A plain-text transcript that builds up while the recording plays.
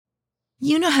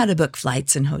You know how to book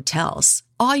flights and hotels.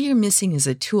 All you're missing is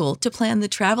a tool to plan the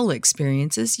travel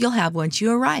experiences you'll have once you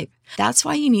arrive. That's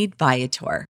why you need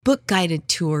Viator. Book guided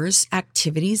tours,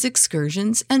 activities,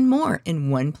 excursions, and more in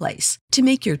one place to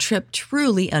make your trip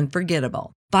truly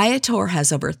unforgettable. Viator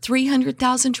has over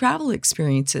 300,000 travel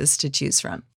experiences to choose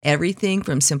from. Everything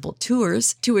from simple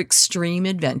tours to extreme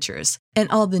adventures and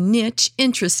all the niche,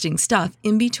 interesting stuff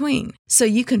in between. So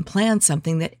you can plan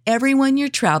something that everyone you're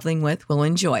traveling with will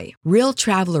enjoy. Real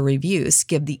traveler reviews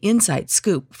give the inside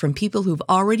scoop from people who've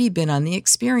already been on the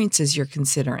experiences you're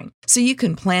considering. So you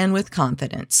can plan with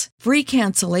confidence. Free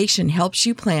cancellation helps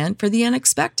you plan for the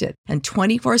unexpected. And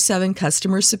 24/7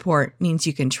 customer support means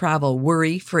you can travel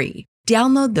worry-free.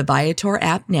 Download the Viator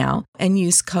app now and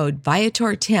use code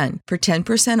Viator10 for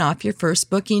 10% off your first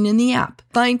booking in the app.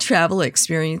 Find travel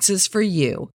experiences for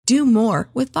you. Do more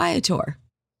with Viator.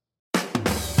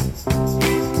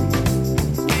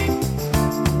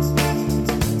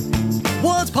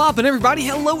 What's poppin', everybody?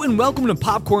 Hello and welcome to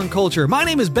Popcorn Culture. My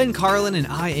name is Ben Carlin and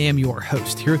I am your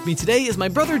host. Here with me today is my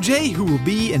brother Jay, who will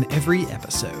be in every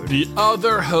episode. The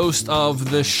other host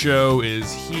of the show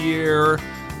is here,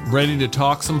 ready to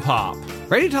talk some pop.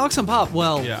 Ready to talk some pop?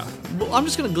 Well, Yeah. I'm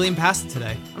just going to gleam past it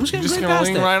today. I'm just going to gleam gonna past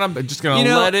lean it. right up. Just gonna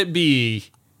let it be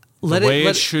the way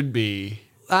it should be.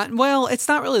 Well, it's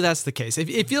not really that's the case.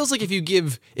 It feels like if you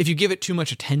give it too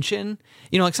much attention,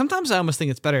 like sometimes I almost think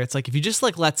it's better. It's like if you just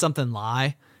like let something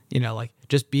lie, like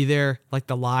just be there like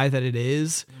the lie that it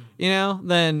is,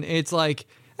 then it's like,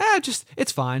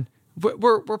 it's fine.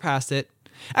 We're past it.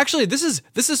 Actually, this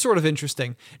is sort of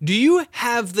interesting. Do you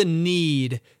have the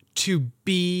need to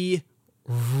be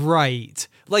right?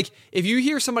 Like if you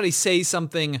hear somebody say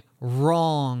something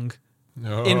wrong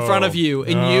in front of you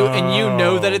and you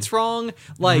know that it's wrong,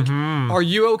 like are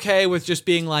you okay with just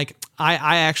being like,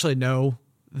 I actually know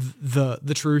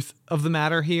the truth of the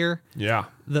matter here? Yeah.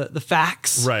 The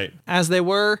facts, right, as they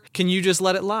were. Can you just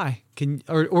let it lie?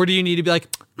 Or do you need to be like,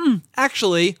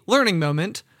 actually, learning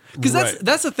moment? Because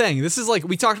that's the thing. This is like,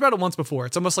 we talked about it once before.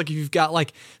 It's almost like if you've got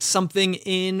like something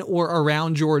in or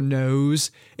around your nose,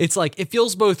 it's like it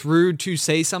feels both rude to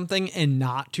say something and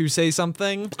not to say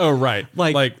something. Oh, right.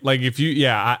 Like if you,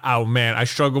 I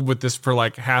struggled with this for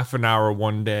like half an hour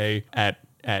one day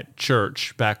at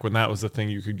church back when that was the thing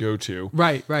you could go to.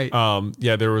 Right.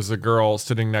 There was a girl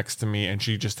sitting next to me and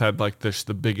she just had like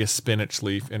the biggest spinach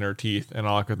leaf in her teeth, and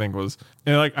all I could think was,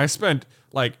 and like I spent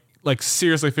like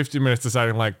seriously 15 minutes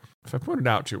deciding, like, if I point it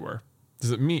out to her,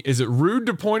 is it rude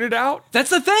to point it out?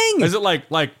 That's the thing. Is it like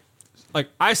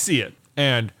I see it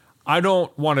and I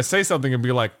don't want to say something and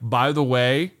be like, by the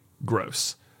way,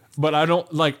 gross. But I don't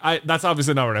that's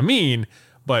obviously not what I mean.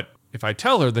 But if I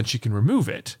tell her, then she can remove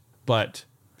it. But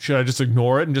should I just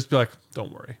ignore it and just be like,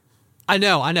 don't worry? I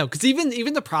know. Because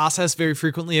even the process very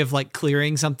frequently of like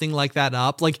clearing something like that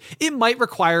up, like it might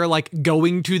require like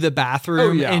going to the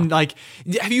bathroom and like,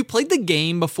 have you played the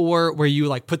game before where you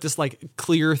like put this like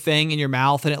clear thing in your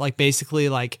mouth and it like basically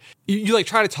like you like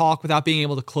try to talk without being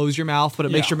able to close your mouth, but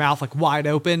it makes your mouth like wide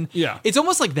open. Yeah. It's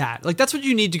almost like that. Like that's what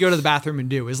you need to go to the bathroom and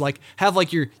do is like have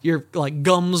like your like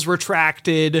gums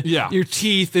retracted, your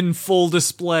teeth in full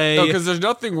display. No, because there's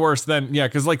nothing worse than,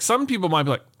 because like some people might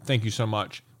be like, thank you so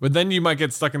much. But then you might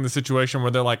get stuck in the situation where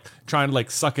they're like trying to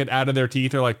like suck it out of their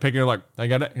teeth or like picking it, like, I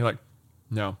got it. And you're like,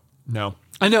 no.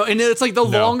 I know. And it's like the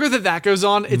longer that goes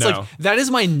on, it's No. like, that is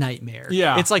my nightmare.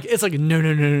 Yeah. It's like,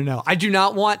 no. I do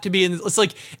not want to be in, it's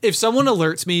like, if someone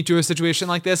alerts me to a situation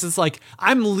like this, it's like,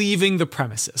 I'm leaving the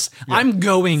premises. I'm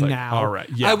going now. all right.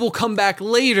 Yeah. I will come back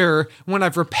later when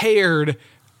I've repaired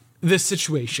this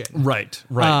situation. Right.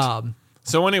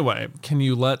 So anyway, can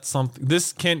you let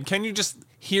something, can you just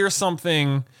hear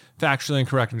something factually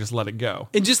incorrect and just let it go?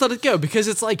 And just let it go, because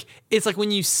it's like when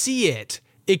you see it,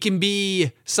 it can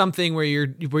be something where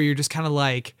you're just kind of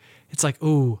like, it's like,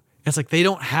 ooh, it's like they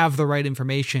don't have the right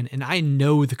information and I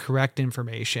know the correct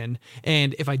information.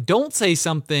 And if I don't say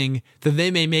something, then they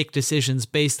may make decisions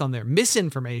based on their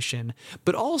misinformation.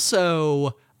 But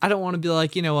also, I don't want to be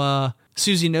like,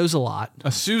 Susie knows a lot.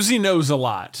 Susie knows a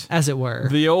lot. As it were.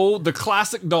 The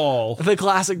classic doll. The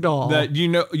classic doll. That,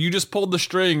 you just pulled the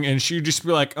string and she'd just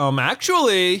be like,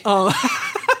 actually.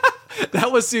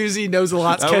 That was Susie knows a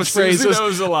lot's catchphrase. Susie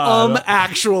knows a lot.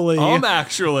 Actually.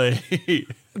 Actually.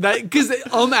 That, because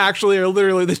actually are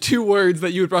literally the two words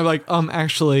that you would probably like,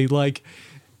 actually, like,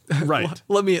 right.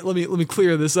 Let me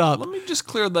clear this up. Let me just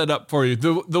clear that up for you.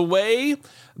 The way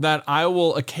that I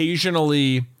will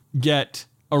occasionally get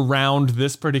around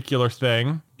this particular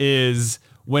thing is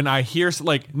when I hear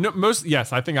I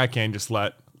think I can just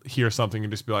let hear something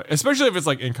and just be like, especially if it's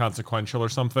like inconsequential or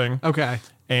something. Okay.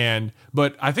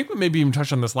 But I think we maybe even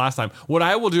touched on this last time. What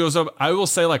I will do is I will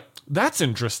say like, that's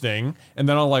interesting. And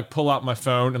then I'll like pull out my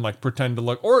phone and like pretend to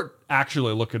look, or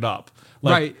actually look it up.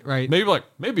 Like, Right.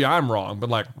 Maybe I'm wrong, but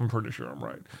like, I'm pretty sure I'm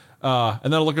right.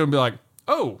 And then I'll look at it and be like,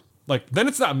 oh, like, then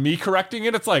it's not me correcting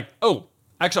it. It's like, oh,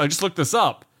 actually, I just looked this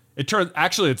up.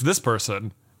 Actually, it's this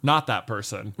person, not that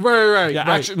person. Right. Yeah,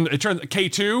 actually, it turns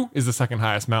K2 is the second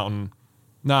highest mountain,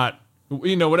 not,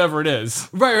 whatever it is.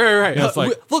 Right. Yeah, it's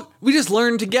like, Look, we just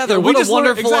learned together. we What just a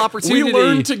wonderful learned, opportunity. We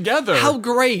learned together. How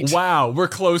great. Wow, we're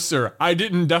closer. I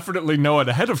didn't definitely know it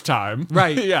ahead of time.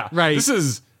 Right. Yeah. Right. This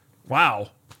is,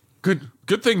 wow. Good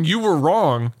thing you were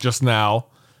wrong just now.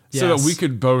 So that Yes. we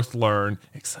could both learn,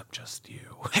 except just you.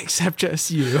 Except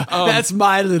just you. That's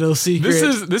my little secret.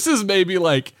 This is maybe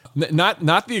like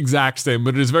not the exact same,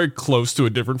 but it is very close to a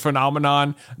different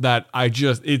phenomenon that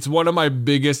it's one of my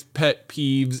biggest pet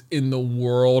peeves in the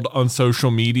world on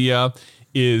social media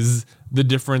is the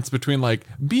difference between like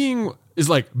being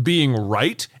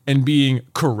right and being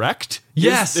correct.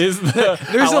 Yes. There's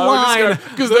a line.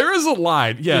 Because there is a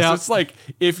line. Yes. Yeah. It's like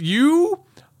if you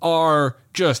are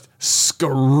just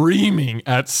screaming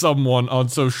at someone on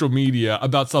social media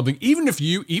about something, even if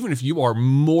you are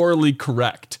morally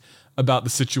correct about the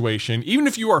situation, even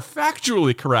if you are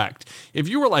factually correct, if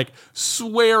you were like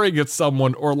swearing at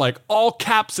someone or like all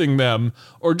capsing them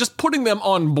or just putting them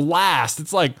on blast,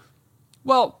 it's like,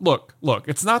 well, look,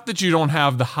 it's not that you don't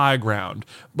have the high ground,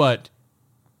 but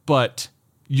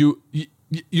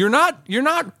you're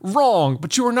not wrong,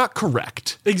 but you are not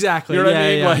correct. Exactly. You know what I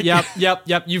mean? Yeah. Like-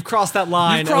 Yep. You've crossed that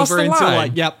line crossed over the into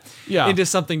line. into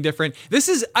something different. This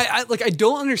is I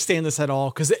don't understand this at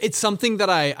all because it's something that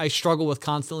I struggle with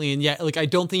constantly, and yet like I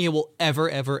don't think it will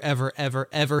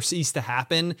ever cease to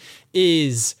happen.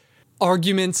 Is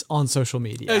arguments on social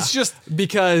media. It's just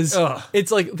because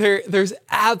it's like there's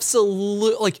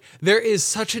absolute like there is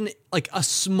such a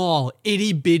small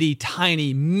itty bitty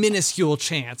tiny minuscule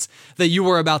chance that you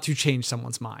are about to change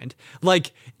someone's mind.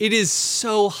 Like it is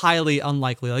so highly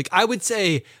unlikely. Like I would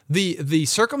say the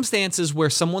circumstances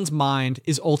where someone's mind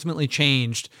is ultimately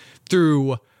changed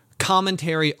through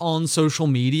commentary on social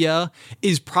media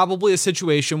is probably a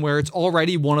situation where it's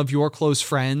already one of your close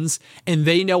friends and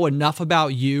they know enough about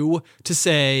you to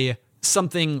say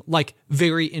something like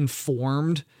very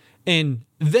informed, and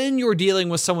then you're dealing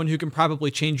with someone who can probably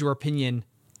change your opinion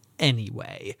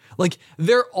anyway. Like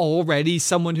they're already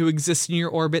someone who exists in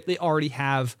your orbit. They already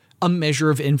have a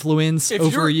measure of influence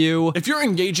over you. If you're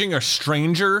engaging a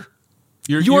stranger,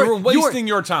 you're wasting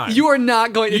your time. You are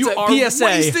not going. It's You a are PSA.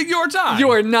 wasting your time. You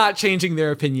are not changing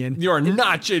their opinion. You are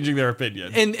not changing their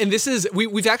opinion. And this is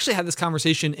we've actually had this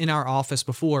conversation in our office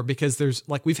before because there's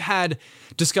like we've had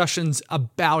discussions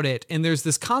about it, and there's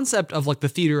this concept of like the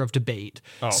theater of debate.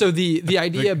 So the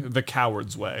idea the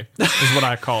coward's way is what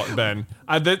I call it, Ben.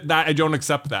 I don't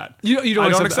accept that. You don't I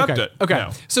don't accept accept it. Okay.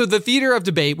 No. So the theater of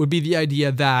debate would be the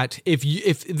idea that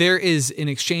if there is an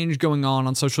exchange going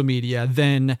on social media,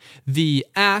 then the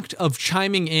act of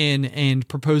chiming in and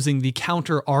proposing the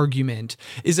counter argument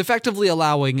is effectively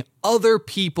allowing other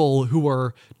people who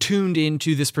are tuned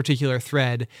into this particular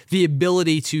thread the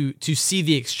ability to see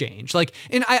the exchange. Like,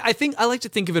 and I think I like to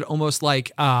think of it almost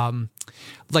like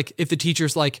if the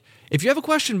teacher's like, if you have a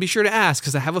question, be sure to ask,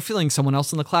 because I have a feeling someone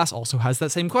else in the class also has that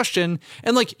same question.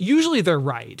 And like, usually they're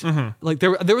right. Mm-hmm. Like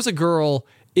there was a girl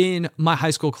in my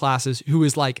high school classes who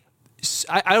was like,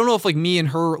 I don't know if like me and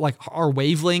her, like our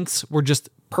wavelengths were just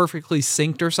perfectly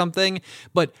synced or something,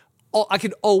 but I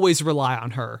could always rely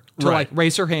on her to Right. like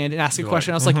raise her hand and ask a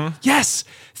question. I was mm-hmm. like, yes,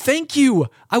 thank you.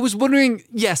 I was wondering,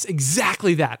 yes,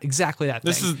 exactly that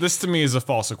This to me is a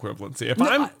false equivalency.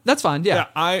 That's fine. Yeah.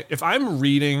 If I'm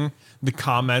reading the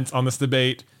comments on this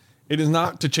debate, it is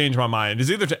not to change my mind. It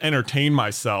is either to entertain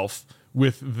myself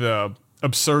with the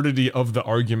absurdity of the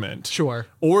argument, Sure.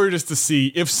 or just to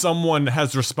see if someone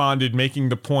has responded making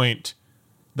the point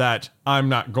that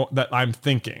that I'm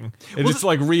thinking. It is to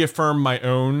like reaffirm my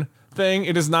own thing.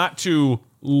 It is not to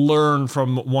learn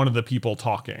from one of the people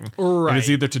talking. Right. It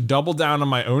is either to double down on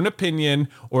my own opinion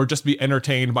or just be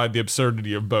entertained by the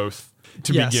absurdity of both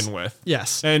to Yes. begin with.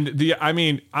 Yes. And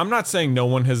I'm not saying no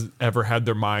one has ever had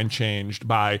their mind changed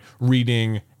by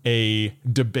reading a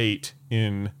debate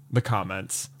in the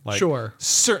comments. Like, Sure.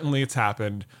 certainly it's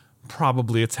happened.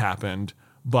 Probably it's happened.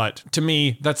 But to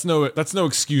me, that's no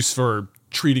excuse for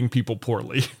treating people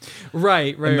poorly.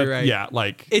 Right. Yeah,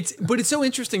 like It's so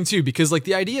interesting too, because like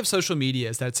the idea of social media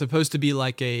is that it's supposed to be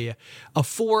like a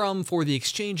forum for the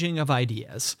exchanging of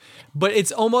ideas, but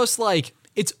it's almost like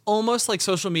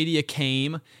social media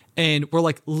came and we're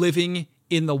like living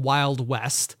in the Wild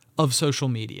West of social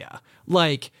media.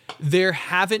 Like, there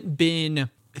haven't been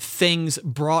things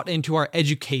brought into our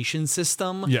education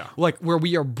system, like where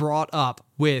we are brought up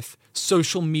with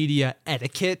social media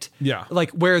etiquette,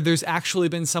 like where there's actually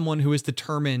been someone who has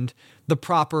determined the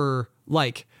proper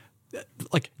like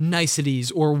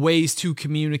niceties or ways to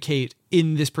communicate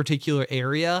in this particular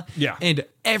area. And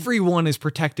everyone is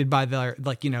protected by the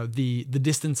the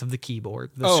distance of the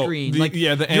keyboard, the screen,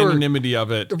 the anonymity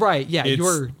of it. Right. Yeah.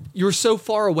 You're so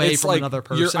far away from another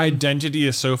person. Your identity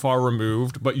is so far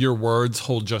removed, but your words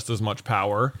hold just as much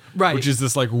power. Right. Which is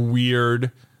this like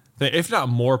weird thing, if not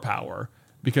more power,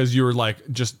 because you're like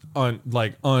just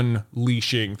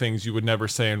unleashing things you would never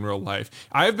say in real life.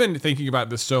 I've been thinking about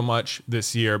this so much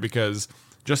this year because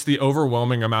just the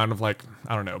overwhelming amount of like,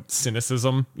 I don't know,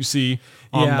 cynicism you see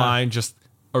online, just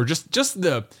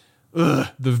the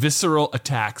visceral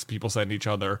attacks people send each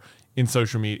other in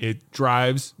social media. It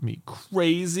drives me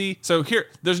crazy. So here,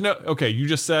 you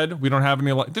just said we don't have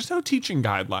any, there's no teaching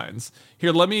guidelines.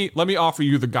 Here, let me offer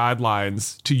you the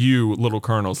guidelines to you little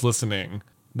colonels listening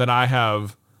that I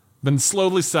have been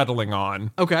slowly settling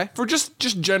on. Okay. For just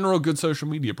general good social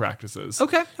media practices.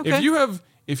 Okay.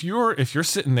 If you're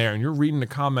sitting there and you're reading a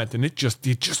comment and it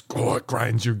just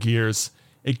grinds your gears.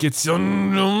 It gets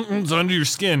under your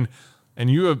skin, and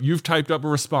you've typed up a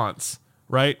response,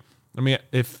 right? I mean,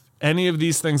 if any of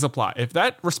these things apply, if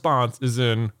that response is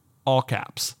in all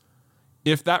caps,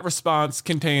 if that response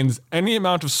contains any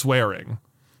amount of swearing,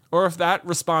 or if that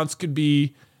response could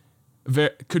be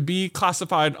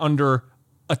classified under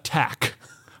attack.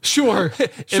 Sure.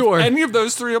 If any of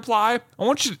those three apply, I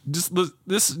want you to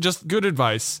just good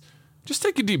advice. Just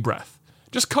take a deep breath.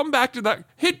 Just come back to that.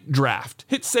 Hit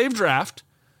save draft.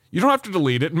 You don't have to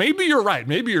delete it. Maybe you're right.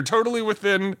 Maybe you're totally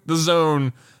within the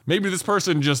zone. Maybe this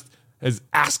person just is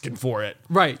asking for it.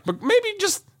 Right. But maybe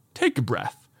just take a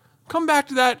breath. Come back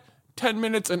to that 10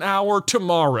 minutes, an hour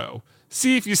tomorrow.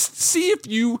 See if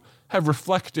you have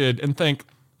reflected and think,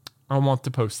 I want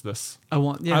to post this. I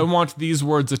want these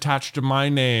words attached to my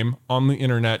name on the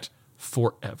internet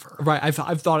forever. Right.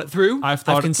 I've thought it through. I've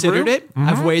considered it. Mm-hmm.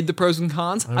 I've weighed the pros and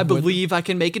cons. I believe I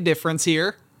can make a difference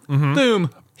here. Mm-hmm. Boom.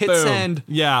 Hit send.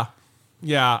 Yeah.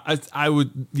 I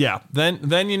would. Yeah.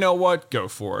 Then you know what? Go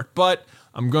for it. But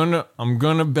I'm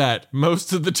gonna bet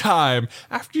most of the time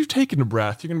after you've taken a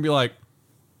breath, you're gonna be like,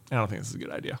 I don't think this is a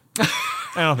good idea.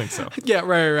 I don't think so. Yeah,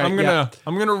 right. I'm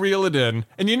gonna reel it in.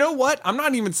 And you know what? I'm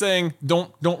not even saying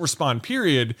don't respond,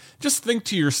 period. Just think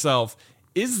to yourself,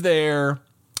 is there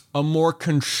a more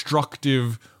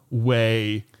constructive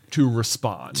way to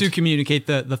respond? To communicate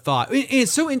the thought. And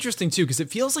it's so interesting too, because it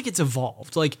feels like it's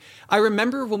evolved. Like, I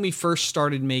remember when we first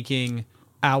started making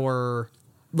our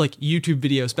like YouTube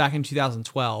videos back in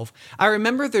 2012, I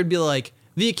remember there'd be like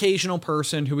the occasional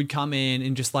person who would come in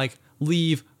and just like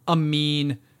leave a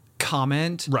mean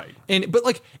comment. Right. But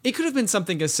like, it could have been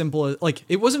something as simple as like,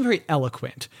 it wasn't very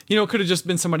eloquent. It could have just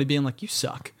been somebody being like, you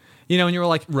suck. And you were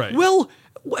like, right. Well,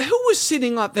 who was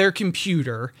sitting at their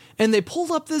computer and they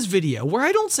pulled up this video where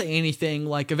I don't say anything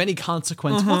like of any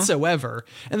consequence whatsoever.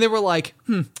 And they were like,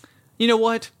 you know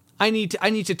what? I need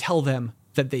to tell them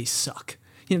that they suck.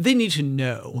 They need to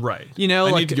know. Right.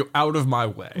 I need to go out of my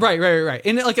way. Right.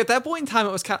 And like at that point in time,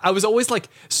 it was I was always like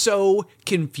so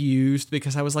confused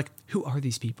because I was like, who are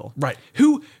these people? Right.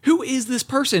 Who is this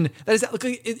person that is like,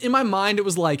 in my mind, it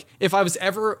was like, if I was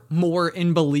ever more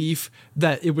in belief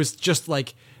that it was just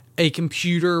like a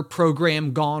computer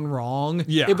program gone wrong.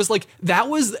 Yeah. It was like, that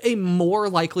was a more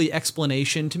likely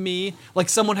explanation to me. Like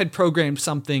someone had programmed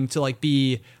something to like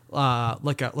be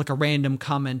like a random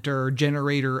commenter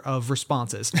generator of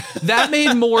responses. That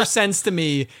made more sense to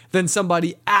me than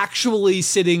somebody actually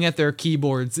sitting at their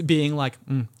keyboards being like,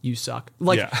 you suck.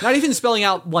 Like, not even spelling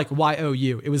out like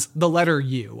Y-O-U. It was the letter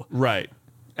U. Right.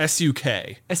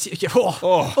 S-U-K.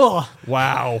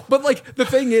 Wow. But like, the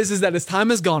thing is that as time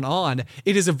has gone on,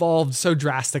 it has evolved so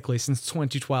drastically since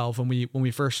 2012 when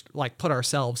we first like put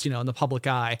ourselves, in the public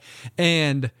eye,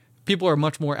 and people are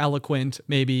much more eloquent,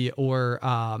 maybe, or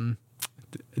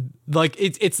like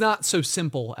it's not so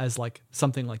simple as like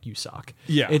something like you suck.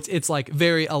 Yeah, it's like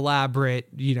very elaborate,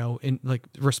 in like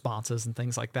responses and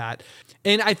things like that.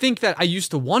 And I think that I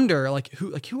used to wonder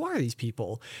who are these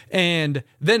people? And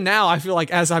then now I feel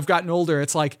like as I've gotten older,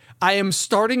 it's like I am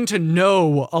starting to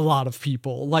know a lot of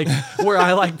people, like where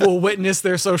I like will witness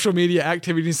their social media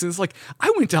activities. And it's like,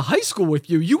 I went to high school with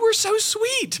you. You were so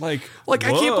sweet. Like I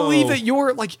can't believe that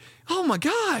you're like, oh my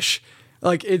gosh.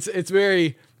 Like it's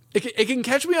very. It can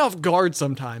catch me off guard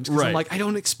sometimes because I'm like, I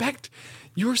don't expect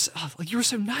you're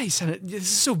so nice and this is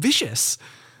so vicious.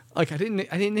 Like I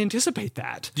didn't anticipate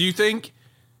that. Do you think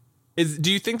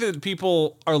do you think that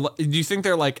people are, do you think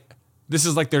they're like, this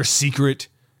is like their secret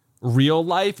real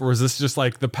life, or is this just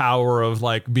like the power of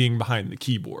like being behind the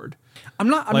keyboard? I'm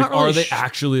not Like, really are they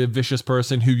actually a vicious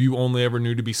person who you only ever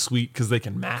knew to be sweet because they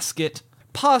can mask it?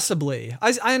 Possibly.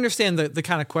 I understand the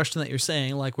kind of question that you're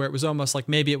saying, like where it was almost like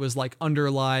maybe it was like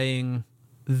underlying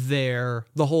there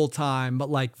the whole time, but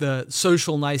like the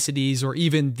social niceties or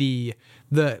even the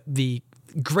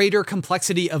greater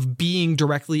complexity of being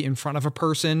directly in front of a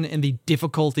person and the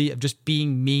difficulty of just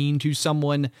being mean to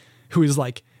someone who is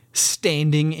like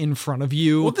standing in front of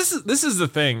you. Well, this is the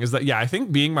thing, is that, yeah, I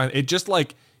think being my, it just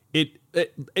like,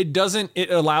 it doesn't,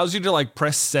 it allows you to like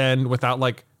press send without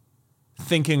like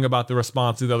thinking about the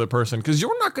response of the other person, because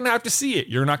you're not going to have to see it.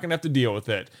 You're not going to have to deal with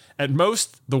it. At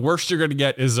most, the worst you're going to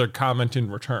get is a comment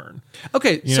in return.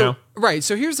 Okay, You so know? right,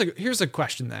 so here's a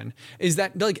question then. Is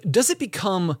that like, does it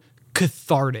become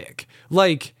cathartic?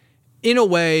 Like, in a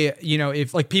way, you know,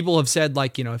 if like people have said,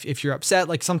 like, you know, if you're upset,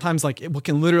 like sometimes like what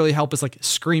can literally help is like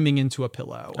screaming into a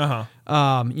pillow.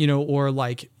 You know, or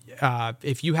like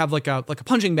if you have like a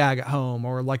punching bag at home,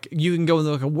 or like you can go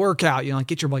into like a workout, you know, like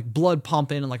get your like blood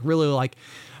pumping and like really like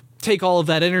take all of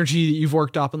that energy that you've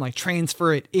worked up and like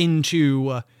transfer it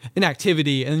into an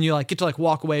activity, and then you like get to like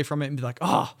walk away from it and be like,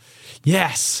 oh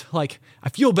yes, like I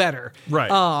feel better.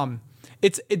 Right.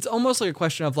 It's almost like a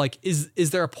question of like, is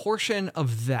there a portion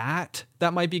of that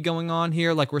might be going on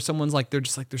here? Like where someone's like, they're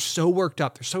so worked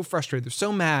up, they're so frustrated, they're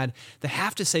so mad, they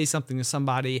have to say something to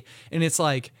somebody. And it's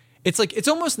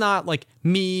almost not like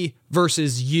me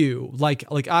versus you. Like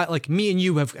me and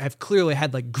you have clearly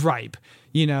had like gripe,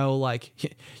 you know, like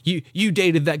you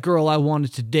dated that girl I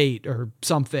wanted to date or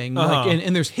something. Like,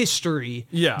 and there's history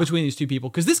between these two people,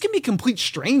 because this can be complete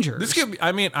strangers. This could be,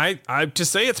 I mean, I to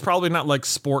say it's probably not like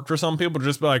sport for some people to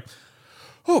just be like,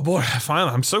 oh boy,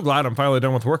 finally, I'm so glad I'm finally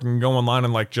done with work and can go online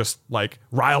and like just like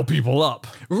rile people up.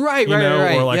 Right.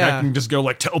 Or like yeah. I can just go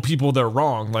like tell people they're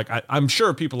wrong. Like I'm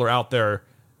sure people are out there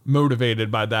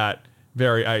motivated by that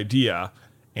very idea,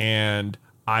 and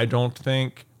I don't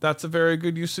think that's a very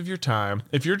good use of your time.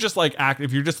 If you're just like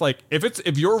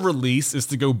if your release is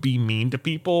to go be mean to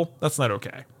people, that's not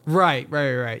okay. Right.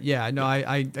 Yeah, no,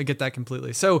 I get that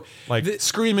completely. So Like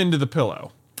scream into the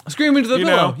pillow. Scream into the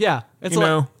pillow. Yeah. It's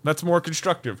that's more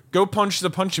constructive. Go punch the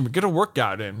punching, get a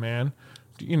workout in, man.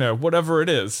 You know, whatever it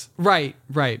is. Right.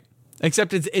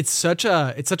 Except it's such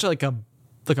a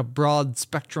like a broad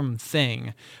spectrum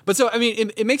thing. But so I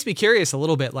mean, it makes me curious a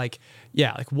little bit. Like,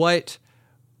 yeah, like what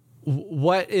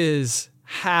is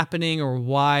happening, or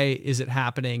why is it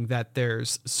happening that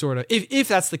there's sort of, if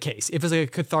that's the case, if it's like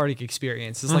a cathartic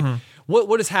experience, it's like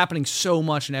what is happening so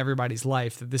much in everybody's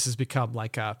life that this has become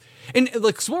like and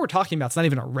like, so what we're talking about, it's not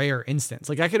even a rare instance.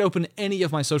 Like I could open any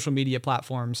of my social media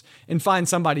platforms and find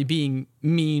somebody being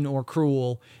mean or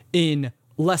cruel in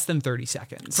less than 30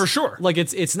 seconds. For sure. Like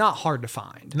it's not hard to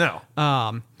find. No.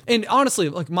 And honestly,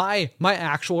 like my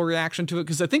actual reaction to it,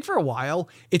 because I think for a while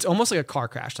it's almost like a car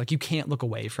crash. Like you can't look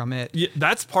away from it. Yeah,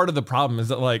 that's part of the problem, is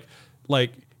that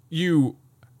like you,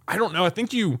 I don't know. I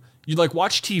think you like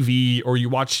watch TV, or you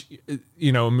watch,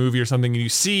 you know, a movie or something, and you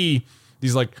see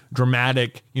these like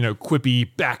dramatic, you know, quippy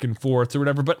back and forths or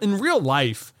whatever. But in real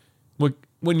life,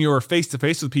 when you're face to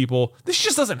face with people, this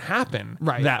just doesn't happen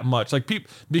that much. Like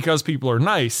because people are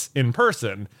nice in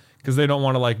person, because they don't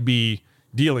want to like be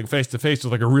dealing face to face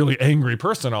with like a really angry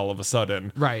person all of a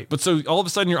sudden. Right. But so all of a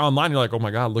sudden you're online, you're like, oh my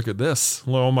God, look at this.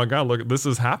 Oh my God, look, this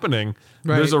is happening.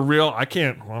 Right. There's a real,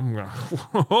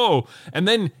 whoa. And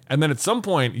then at some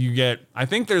point you get, I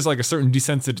think there's like a certain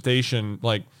desensitization,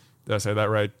 like, did I say that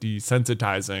right?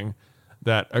 Desensitizing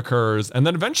that occurs. And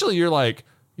then eventually you're like,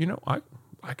 you know,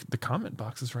 the comment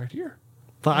box is right here.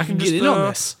 I can get in on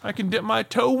this. I can dip my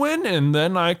toe in, and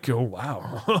then I go,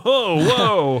 wow,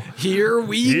 whoa. Here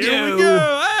we go.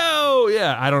 Oh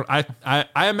yeah.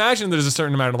 I imagine there's a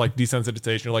certain amount of like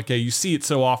desensitization. You're like, yeah, you see it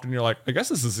so often, you're like, I guess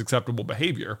this is acceptable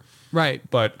behavior. Right.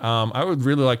 But I would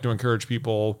really like to encourage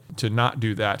people to not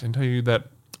do that and tell you that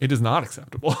it is not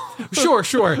acceptable. Sure.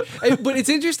 But it's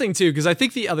interesting too, because I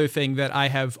think the other thing that I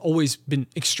have always been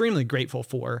extremely grateful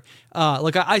for,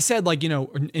 like I said, like, you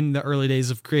know, in the early days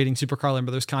of creating Super Carlin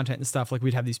Brothers content and stuff, like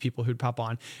we'd have these people who'd pop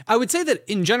on. I would say that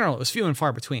in general, it was few and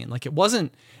far between. Like it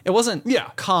wasn't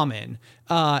common.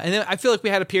 And then I feel like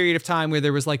we had a period of time where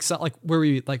there was like where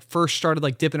we like first started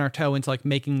like dipping our toe into like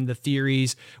making the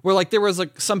theories, where like there was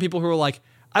like some people who were like,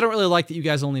 I don't really like that you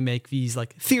guys only make these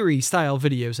like theory style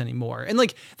videos anymore. And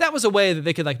like, that was a way that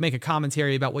they could like make a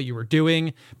commentary about what you were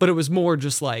doing, but it was more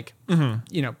just like,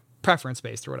 you know, preference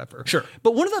based or whatever. Sure.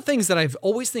 But one of the things that I've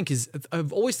always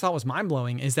thought was mind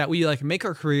blowing is that we like make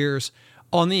our careers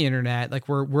on the internet. Like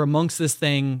we're amongst this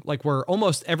thing, like we're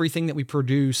almost everything that we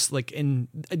produce, like in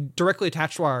directly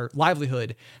attached to our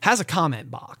livelihood, has a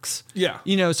comment box. Yeah.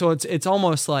 You know, so it's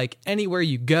almost like anywhere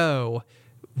you go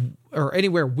or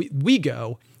anywhere we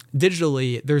go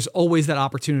digitally, there's always that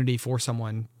opportunity for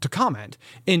someone to comment.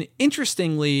 And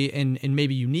interestingly, and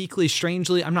maybe uniquely,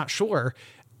 strangely, I'm not sure,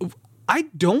 I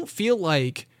don't feel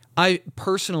like I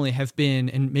personally have been,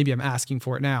 and maybe I'm asking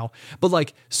for it now, but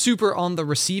like super on the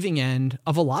receiving end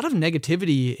of a lot of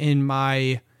negativity in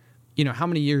my, you know, how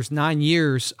many years, 9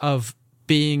 years of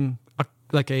being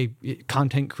a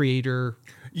content creator.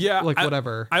 Yeah. Like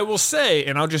whatever. I will say,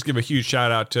 and I'll just give a huge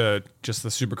shout out to just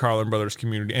the Super Carlin Brothers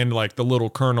community and like the little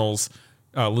kernels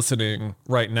listening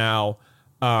right now,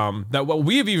 that what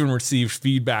we have even received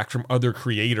feedback from other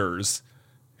creators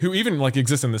who even like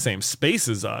exist in the same space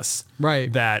as us.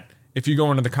 Right. That if you go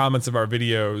into the comments of our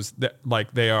videos, that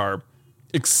like they are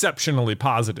exceptionally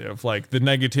positive. Like the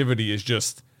negativity is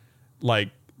just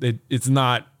like, it's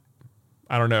not,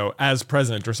 I don't know, as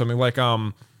present or something. Like,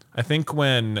 I think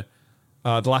when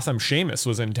the last time Seamus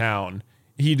was in town,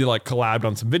 he did like collabed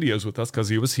on some videos with us because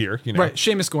he was here, you know. Right,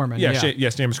 Seamus Gorman. Yeah,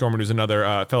 Seamus Gorman, who's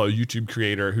another fellow YouTube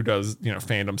creator who does, you know,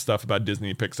 fandom stuff about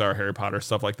Disney, Pixar, Harry Potter,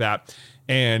 stuff like that.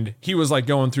 And he was like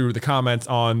going through the comments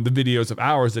on the videos of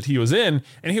ours that he was in,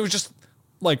 and he was just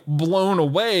like blown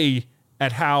away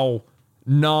at how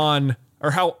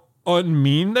how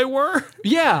unmean they were.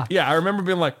 Yeah. Yeah, I remember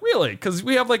being like, really? Because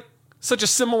we have like such a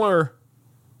similar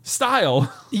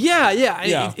style.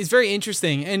 Yeah. It's very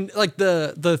interesting. And like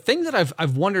the thing that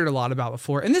I've wondered a lot about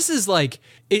before, and this is like,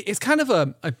 it's kind of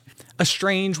a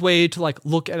strange way to like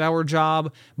look at our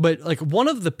job, but like one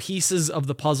of the pieces of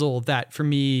the puzzle that for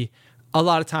me, a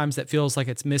lot of times that feels like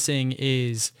it's missing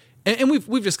is, and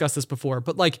we've discussed this before,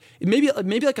 but like maybe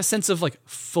like a sense of like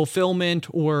fulfillment,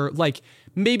 or like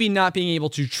maybe not being able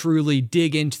to truly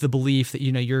dig into the belief that,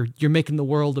 you know, you're making the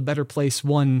world a better place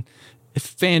one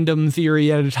fandom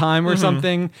theory at a time or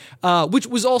something, which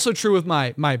was also true with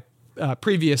my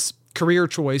previous career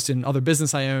choice and other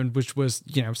business I owned, which was,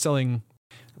 you know, selling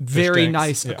very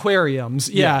nice aquariums.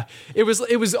 Yeah. It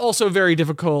was also very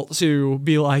difficult to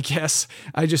be like, yes,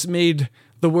 I just made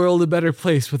the world a better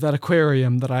place with that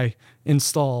aquarium that I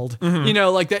installed, you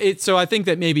know, like that. So I think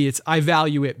that maybe I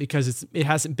value it because it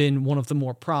hasn't been one of the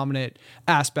more prominent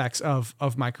aspects of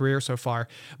my career so far.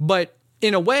 But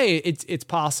in a way, it's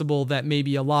possible that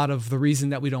maybe a lot of the reason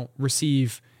that we don't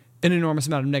receive an enormous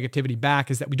amount of negativity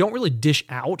back is that we don't really dish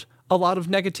out a lot of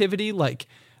negativity. Like,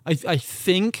 I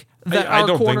think that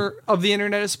our corner of the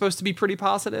internet is supposed to be pretty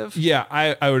positive. Yeah,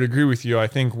 I would agree with you. I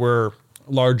think we're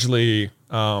largely,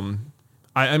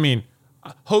 I mean,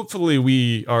 hopefully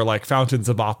we are like fountains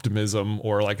of optimism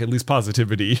or like at least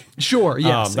positivity. Sure,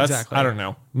 yes, that's, exactly. I don't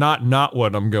know. Not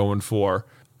what I'm going for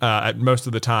at most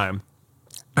of the time.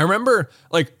 I remember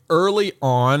like early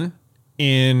on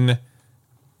when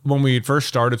we first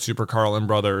started Super Carlin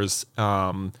Brothers,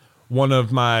 one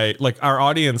of my, like our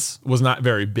audience was not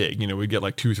very big. You know, we'd get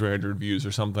like 200-300 views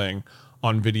or something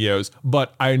on videos,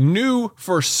 but I knew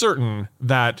for certain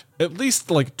that at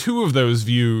least like 2 of those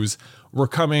views were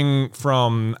coming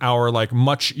from our like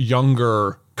much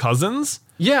younger cousins.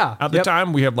 Yeah. At the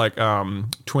time, we have like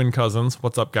twin cousins.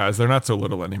 What's up, guys? They're not so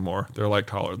little anymore. They're like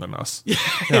taller than us.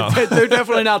 They're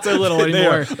definitely not so little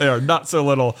anymore. They are not so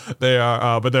little. They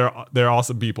are, but they're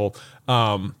awesome people.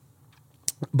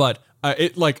 But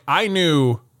it like I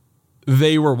knew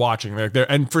they were watching. Like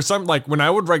and for some, like when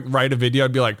I would write a video,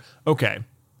 I'd be like, okay,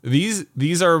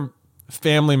 these are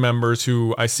family members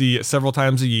who I see several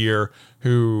times a year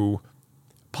who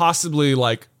possibly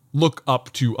like look up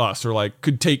to us or like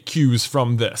could take cues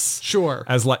from this. Sure.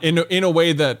 As like in a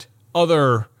way that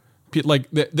other people, like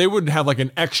they would have like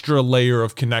an extra layer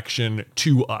of connection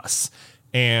to us.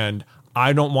 And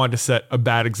I don't want to set a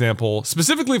bad example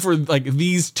specifically for like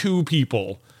these 2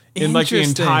 people in like the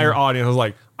entire audience. I was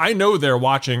like, I know they're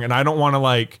watching and I don't want to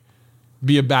like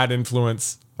be a bad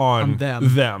influence on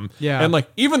them. Yeah. And like,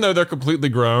 even though they're completely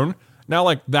grown now,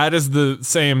 like that is the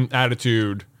same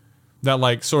attitude that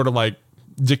like sort of like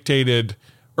dictated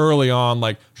early on,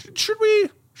 like,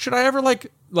 should I ever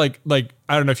like, I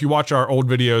don't know if you watch our old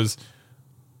videos,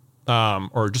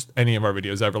 or just any of our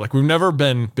videos ever, like we've never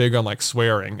been big on like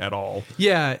swearing at all.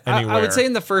 Yeah. I would say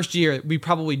in the first year we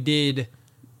probably did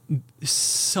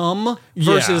some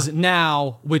versus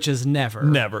now, which is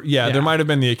never. Yeah. There might've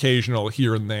been the occasional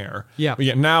here and there. Yeah. But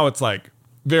yeah, now it's like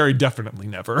very definitely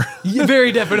never. Yeah,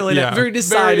 very definitely. Yeah. Very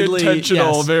decidedly. Very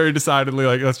intentional, yes. Very decidedly.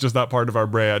 Like that's just not part of our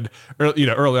brand. Or, you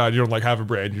know, early on, you don't like have a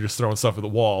brand. You're just throwing stuff at the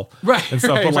wall. Right. And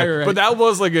stuff. Right, but, like, right. But that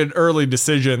was like an early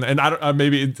decision. And I don't,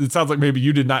 maybe it sounds like maybe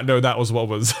you did not know that was what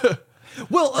was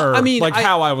Well, Or, I mean,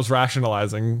 how I was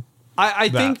rationalizing. I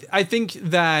think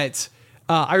that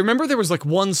I remember there was like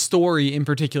one story in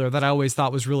particular that I always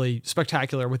thought was really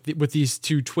spectacular with these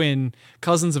two twin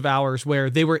cousins of ours, where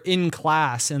they were in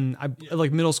class in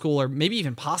like middle school or maybe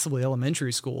even possibly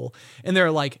elementary school, and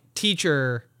their like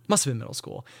teacher, must have been middle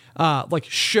school, like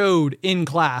showed in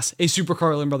class a Super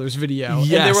Carlin Brothers video, and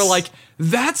they were like,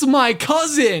 "That's my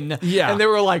cousin," and they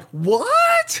were like,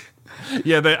 "What?"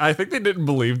 Yeah, I think they didn't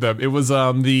believe them. It was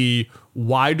the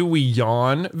 "Why Do We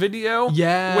Yawn" video,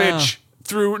 which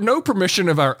through no permission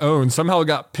of our own somehow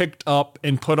got picked up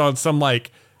and put on some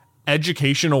like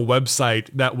educational website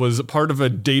that was part of a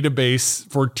database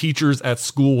for teachers at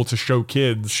school to show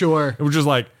kids. Sure. It was just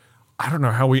like, I don't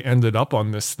know how we ended up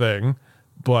on this thing,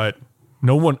 but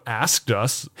no one asked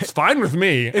us. It's fine with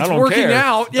me. I don't working care.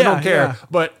 out. I don't care. Yeah.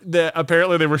 But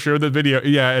apparently they were showed the video,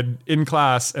 in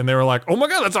class, and they were like, "Oh my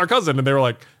God, that's our cousin." And they were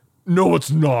like, "No, it's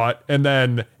not." And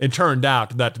then it turned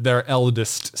out that their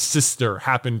eldest sister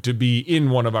happened to be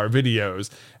in one of our videos,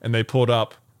 and they pulled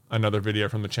up another video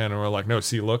from the channel and were like, "No,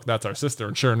 see, look, that's our sister."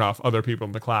 And sure enough, other people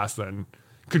in the class then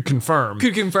could confirm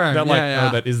that, like, oh,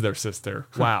 that is their sister.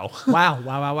 Wow.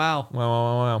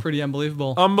 Wow. Pretty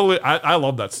unbelievable. I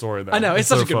love that story though. I know, it's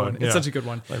such so a good fun. one. Yeah. It's such a good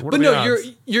one. Like, what but are no, the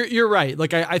odds? you're right.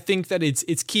 Like I think that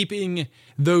it's keeping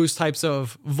those types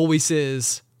of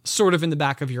voices sort of in the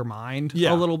back of your mind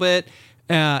a little bit.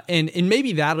 And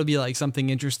maybe that'll be like something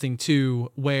interesting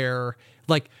too, where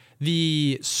like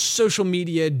the social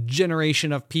media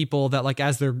generation of people that like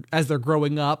as they're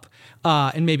growing up,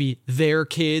 and maybe their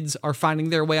kids are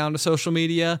finding their way onto social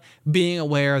media, being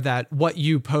aware that what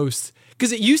you post,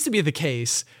 because it used to be the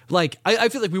case, like I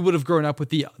feel like we would have grown up with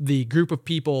the group of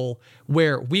people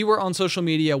where we were on social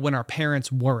media when our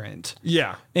parents weren't.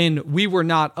 Yeah. And we were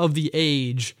not of the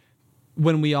age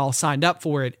when we all signed up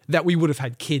for it that we would have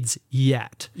had kids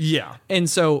yet. Yeah. And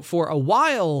so for a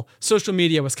while, social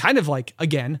media was kind of like,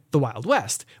 again, the Wild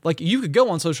West. Like you could go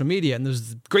on social media and there's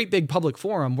this great big public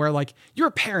forum where like your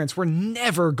parents were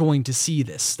never going to see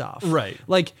this stuff. Right.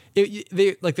 Like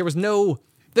there was no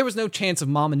chance of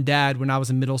mom and dad when I was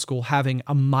in middle school having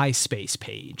a MySpace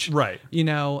page. Right. You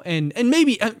know, and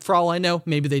maybe for all I know,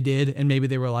 maybe they did. And maybe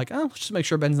they were like, oh, let's just make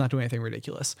sure Ben's not doing anything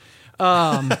ridiculous.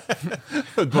 Boy,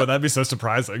 that'd be so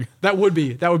surprising. That would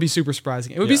be super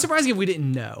surprising. It would be surprising if we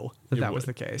didn't know that was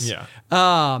the case. Yeah.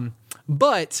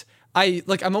 But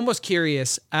I'm almost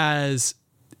curious because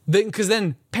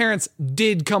then parents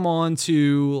did come on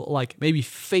to like maybe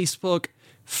Facebook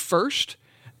first.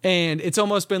 And it's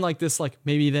almost been like this, like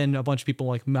maybe then a bunch of people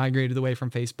like migrated away from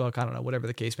Facebook. I don't know, whatever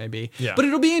the case may be. Yeah. But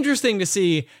it'll be interesting to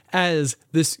see as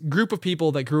this group of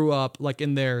people that grew up like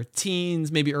in their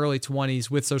teens, maybe early 20s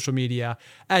with social media,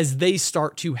 as they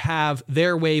start to have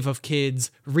their wave of kids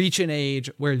reach an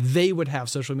age where they would have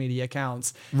social media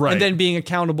accounts. Right. And then being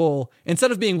accountable,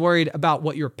 instead of being worried about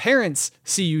what your parents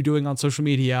see you doing on social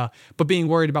media, but being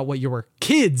worried about what your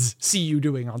kids see you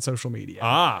doing on social media.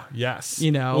 Ah, yes.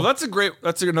 You know? Well, that's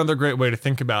another great way to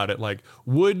think about it. Like,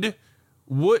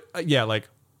 like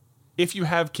if you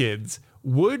have kids,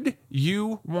 would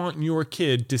you want your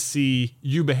kid to see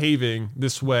you behaving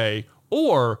this way?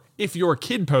 Or if your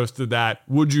kid posted that,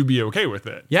 would you be okay with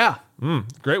it? Yeah.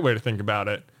 Great way to think about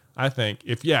it. I think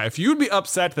if you'd be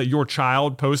upset that your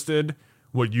child posted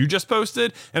what you just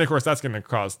posted, and of course that's going to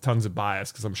cause tons of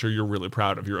bias because I'm sure you're really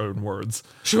proud of your own words.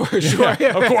 Sure.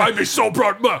 Yeah. Of course, I'd be so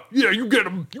proud. Yeah, you get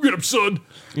him, son.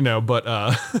 You know, but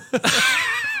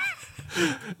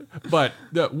but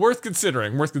worth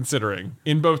considering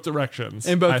in both directions.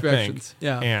 I think.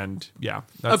 Yeah. And yeah,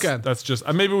 that's just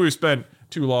maybe we've spent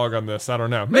too long on this. I don't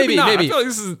know. Maybe not. I feel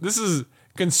like this is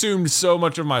consumed so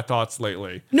much of my thoughts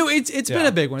lately. No, it's been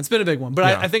a big one. It's been a big one. But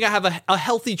I think I have a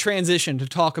healthy transition to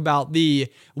talk about the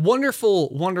wonderful,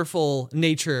 wonderful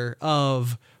nature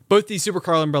of both the Super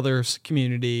Carlin Brothers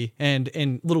community and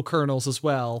Little Colonels as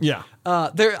well. Yeah.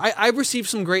 I've received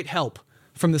some great help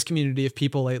from this community of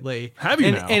people lately. Have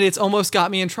you now? And it's almost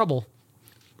got me in trouble.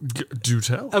 Do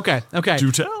tell. Okay.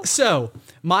 Do tell. So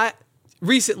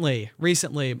recently,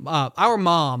 our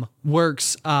mom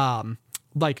works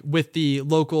like with the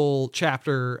local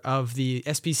chapter of the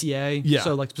SPCA. Yeah.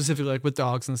 So like specifically like with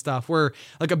dogs and stuff. We're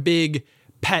like a big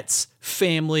pets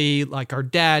family. Like our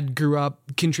dad grew up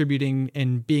contributing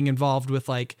and being involved with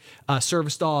like a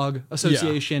service dog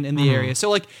association in the area. So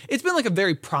like it's been like a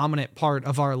very prominent part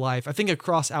of our life. I think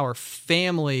across our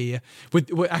family,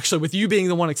 with you being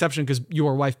the one exception because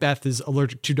your wife Beth is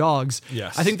allergic to dogs.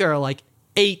 Yes. I think there are like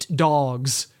 8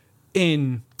 dogs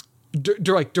in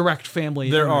direct family.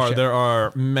 There ownership.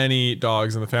 are many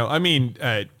dogs in the family. I mean,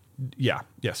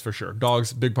 yes, for sure.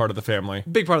 Dogs, big part of the family.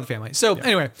 Big part of the family. So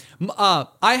anyway,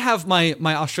 I have my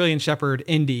Australian Shepherd,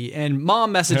 Indy, and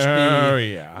Mom messaged me. Oh,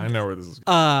 yeah. I know where this is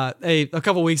going. A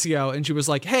couple weeks ago, and she was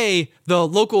like, hey, the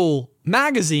local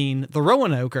magazine, the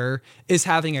Roanoker, is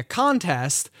having a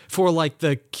contest for like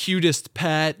the cutest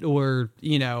pet or,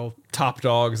 Top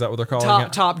dog, is that what they're calling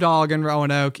it? Top dog in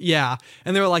Roanoke. Yeah.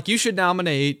 And they were like, you should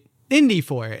nominate Indy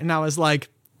for it. And I was like,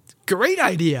 great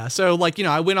idea. So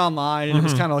I went online and it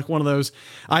was kind of like one of those,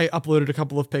 I uploaded a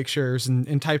couple of pictures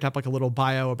and typed up like a little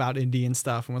bio about Indy and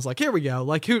stuff and was like, here we go.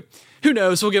 Like who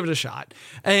knows? We'll give it a shot.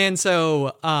 And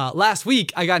so last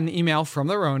week I got an email from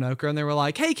the Roanoker and they were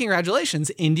like, hey,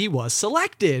 congratulations. Indy was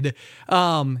selected.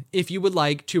 If you would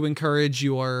like to encourage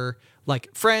your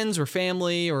like friends or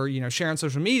family or, share on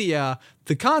social media,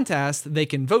 the contest, they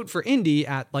can vote for Indy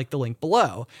at like the link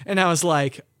below. And I was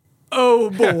like, oh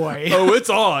boy. Oh, it's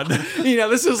on.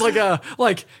 This is like a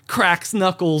cracks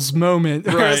knuckles moment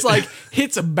where it's like,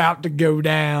 it's about to go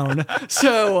down.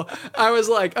 So I was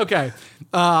like, okay,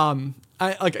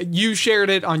 you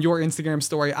shared it on your Instagram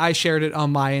story. I shared it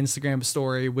on my Instagram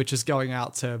story, which is going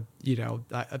out to,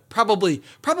 probably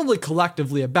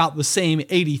collectively about the same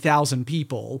 80,000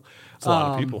 people. It's a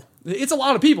lot of people. It's a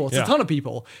lot of people. It's a ton of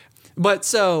people. But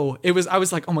so I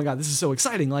was like, oh my God, this is so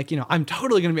exciting. Like, I'm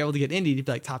totally going to be able to get Indy to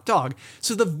be like top dog.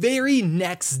 So the very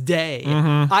next day,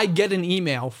 I get an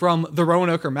email from the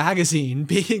Roanoker magazine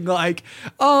being like,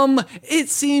 it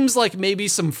seems like maybe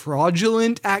some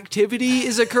fraudulent activity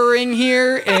is occurring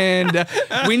here. And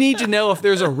we need to know if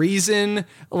there's a reason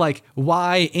like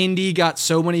why Indy got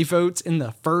so many votes in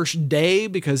the first day,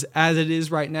 because as it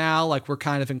is right now, like we're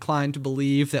kind of inclined to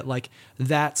believe that like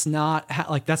that's not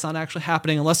actually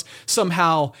happening unless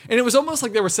somehow, and it was almost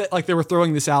like they were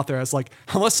throwing this out there as like,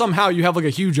 unless somehow you have like a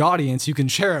huge audience you can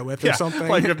share it with or something.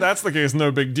 Like if that's the case,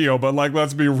 no big deal, but like,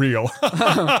 let's be real.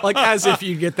 Like as if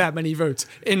you get that many votes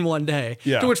in one day.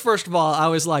 Yeah. To which, first of all, I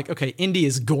was like, okay, Indy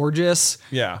is gorgeous.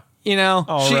 Yeah.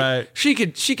 She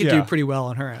could do pretty well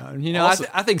on her own. Also,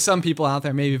 I think some people out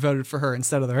there maybe voted for her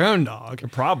instead of their own dog.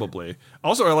 Probably.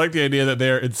 Also, I like the idea that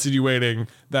they're insinuating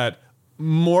that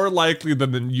more likely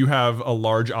than you have a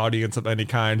large audience of any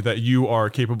kind that you are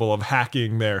capable of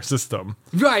hacking their system.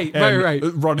 Right.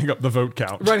 Running up the vote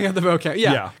count.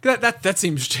 Yeah. That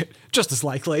seems just as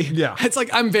likely. Yeah. It's like,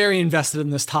 I'm very invested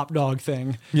in this top dog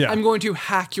thing. Yeah. I'm going to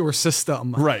hack your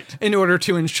system. Right. In order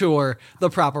to ensure the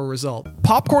proper result.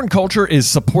 Popcorn Culture is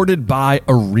supported by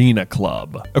Arena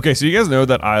Club. Okay, so you guys know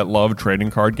that I love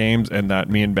trading card games and that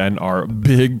me and Ben are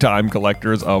big time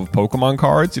collectors of Pokemon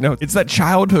cards. It's that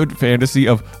childhood fantasy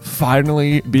of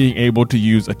finally being able to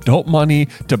use adult money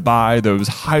to buy those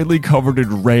highly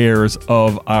coveted rares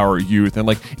of our youth. And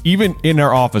like, even in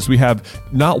our office, we have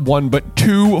not one, but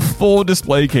two full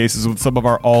display cases with some of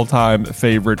our all-time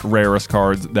favorite rarest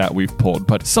cards that we've pulled.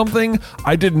 But something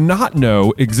I did not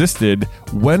know existed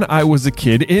when I was a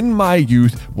kid in my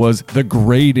youth was the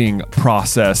grading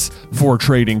process for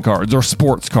trading cards or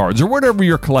sports cards or whatever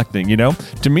you're collecting.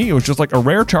 To me, it was just like a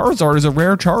rare Charizard is a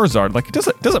rare Charizard. Like, it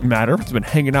doesn't matter if it's been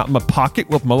hanging out in my pocket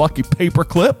with my lucky paper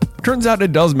clip. Turns out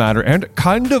it does matter, and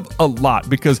kind of a lot,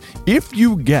 because if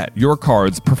you get your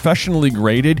cards professionally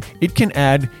graded, it can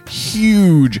add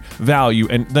huge value.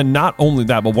 And then not only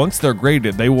that, but once they're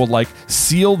graded, they will like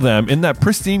seal them in that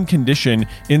pristine condition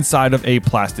inside of a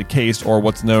plastic case, or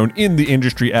what's known in the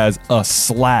industry as a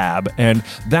slab. And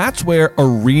that's where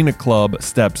Arena Club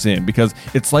steps in, because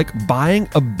it's like buying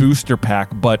a booster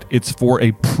pack, but it's for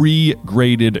a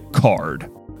pre-graded card.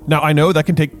 Now, I know that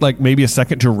can take like maybe a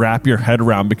second to wrap your head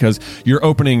around, because you're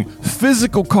opening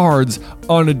physical cards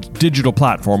on a digital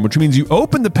platform, which means you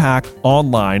open the pack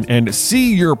online and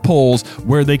see your pulls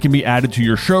where they can be added to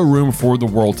your showroom for the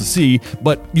world to see,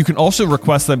 but you can also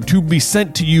request them to be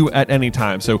sent to you at any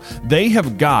time. So they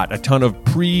have got a ton of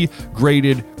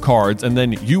pre-graded cards, and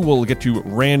then you will get to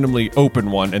randomly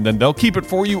open one, and then they'll keep it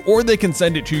for you, or they can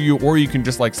send it to you, or you can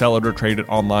just like sell it or trade it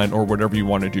online or whatever you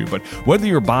want to do. But whether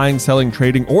you're buying, selling,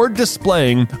 trading, or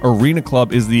displaying, Arena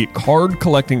Club is the card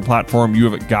collecting platform you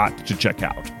have got to check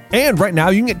out. And right now,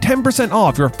 you can get 10%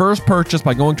 off your first purchase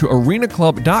by going to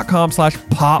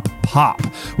arenaclub.com/poppop,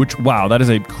 which, wow, that is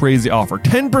a crazy offer.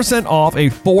 10% off a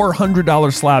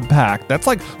 $400 slab pack. That's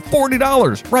like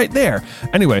 $40 right there.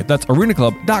 Anyway, that's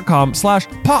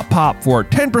arenaclub.com/poppop for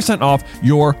 10% off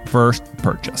your first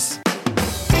purchase.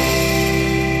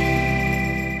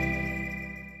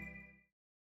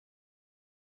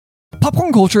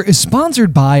 Popcorn Culture is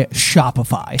sponsored by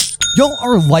Shopify. Y'all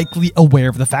are likely aware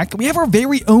of the fact that we have our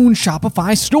very own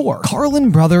Shopify store, Carlin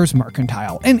Brothers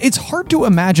Mercantile, and it's hard to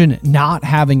imagine not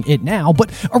having it now,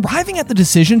 but arriving at the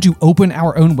decision to open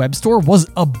our own web store was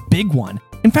a big one.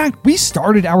 In fact, we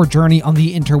started our journey on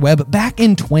the interweb back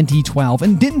in 2012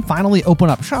 and didn't finally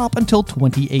open up shop until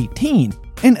 2018.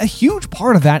 And a huge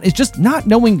part of that is just not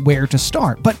knowing where to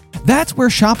start, but that's where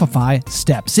Shopify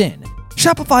steps in.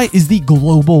 Shopify is the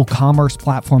global commerce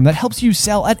platform that helps you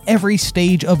sell at every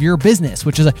stage of your business,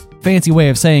 which is a fancy way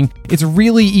of saying it's a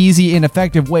really easy and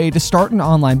effective way to start an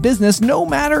online business, no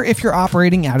matter if you're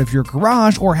operating out of your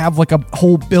garage or have like a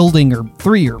whole building or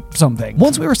 3 or something.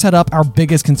 Once we were set up, our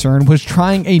biggest concern was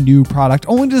trying a new product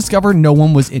only to discover no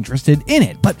one was interested in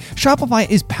it. But Shopify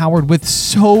is powered with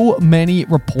so many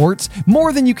reports,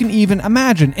 more than you can even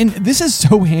imagine. And this is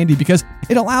so handy because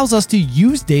it allows us to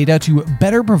use data to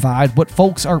better provide what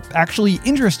folks are actually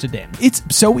interested in. It's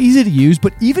so easy to use,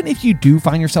 but even if you do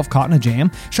find yourself caught in a jam,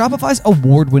 Shopify's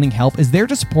award-winning help is there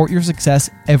to support your success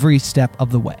every step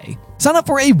of the way. Sign up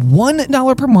for a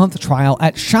 $1 per month trial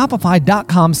at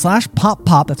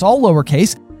shopify.com/poppop. That's all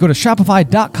lowercase. Go to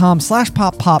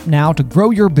shopify.com/poppop now to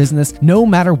grow your business no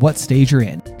matter what stage you're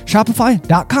in.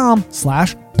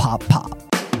 Shopify.com/poppop.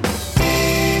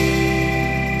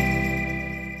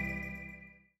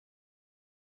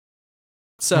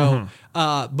 So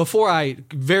before I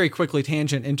very quickly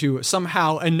tangent into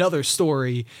somehow another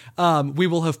story, we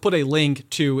will have put a link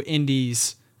to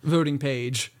Indy's voting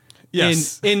page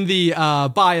in the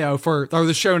bio or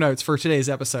the show notes for today's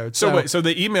episode. So wait, so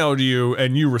they emailed you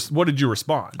and what did you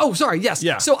respond? Oh, sorry. Yes.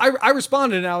 Yeah. So I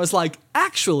responded and I was like,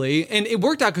 actually, and it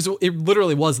worked out because it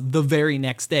literally was the very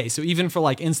next day. So even for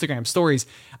like Instagram stories,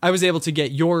 I was able to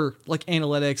get your like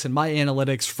analytics and my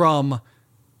analytics from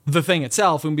the thing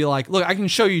itself and be like, look, I can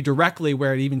show you directly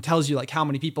where it even tells you like how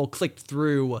many people clicked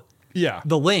through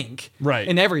the link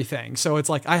and everything. So it's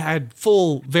like I had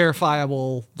full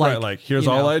verifiable like here's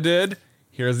all I did,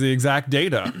 here's the exact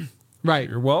data. Right.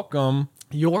 You're welcome.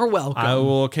 You're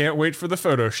welcome. Can't wait for the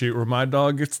photo shoot where my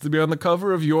dog gets to be on the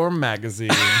cover of your magazine.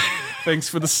 Thanks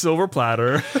for the silver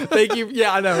platter. Thank you.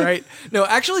 Yeah, I know, right? No,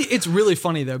 actually, it's really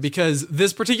funny though, because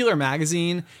this particular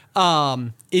magazine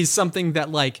is something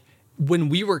that like when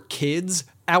we were kids,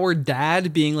 our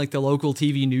dad being like the local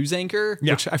TV news anchor,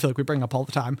 which I feel like we bring up all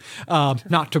the time,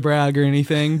 not to brag or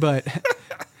anything, but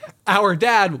our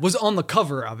dad was on the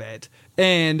cover of it.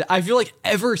 And I feel like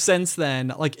ever since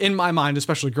then, like in my mind,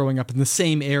 especially growing up in the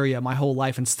same area my whole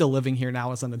life and still living here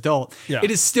now as an adult,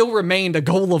 it has still remained a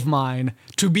goal of mine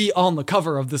to be on the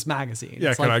cover of this magazine.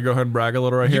 Yeah, can I go ahead and brag a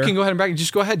little right here? You can go ahead and brag.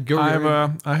 Just go ahead.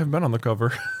 I have been on the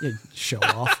cover. Yeah, show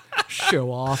off.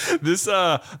 Show off. This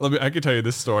I can tell you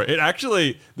this story.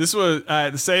 This was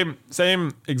the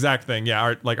same exact thing.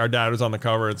 Yeah, our dad was on the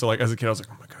cover, and so like as a kid I was like,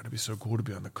 oh my god, it'd be so cool to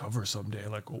be on the cover someday.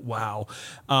 Like wow.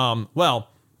 Well,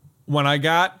 when I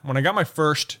got my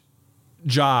first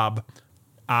job,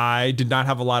 I did not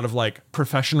have a lot of like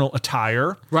professional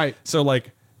attire. Right. So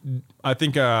like I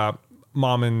think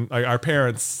mom and our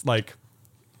parents like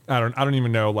I don't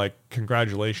even know, like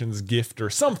congratulations gift or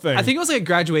something. I think it was like a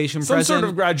graduation present. Some sort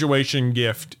of graduation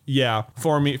gift,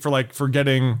 for me, for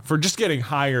just getting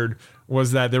hired,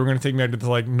 was that they were going to take me out to the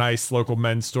like nice local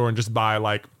men's store and just buy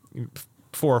like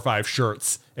 4 or 5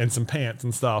 shirts and some pants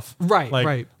and stuff. Right, like,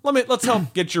 right. Let's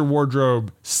help get your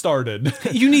wardrobe started.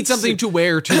 You need something to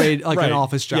wear to a like an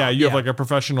office job. Yeah, you have like a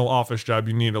professional office job.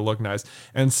 You need to look nice,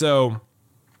 and so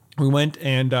we went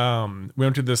and we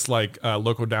went to this like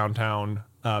local downtown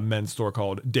men's store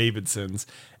called Davidson's,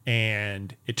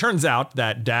 and it turns out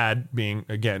that dad, being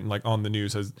again like on the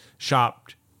news, has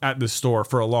shopped at this store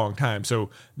for a long time. So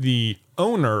the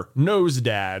owner knows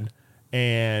dad,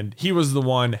 and he was the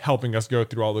one helping us go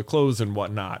through all the clothes and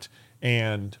whatnot.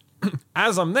 And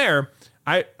as I'm there,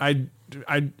 I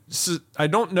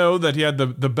don't know that he had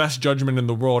the best judgment in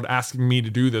the world asking me to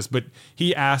do this, but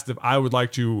he asked if I would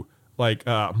like to like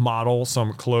model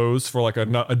some clothes for like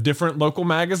a different local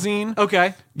magazine.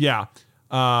 Okay. Yeah.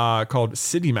 Called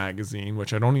City Magazine,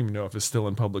 which I don't even know if it's still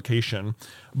in publication.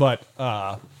 But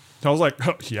so I was like,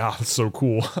 oh, yeah, that's so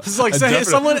cool. It's like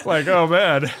someone like, oh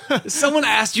man. Someone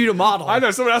asked you to model. I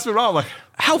know, someone asked me to model. I'm like,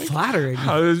 how flattering.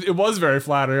 It was very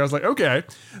flattering. I was like, okay.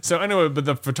 So anyway, but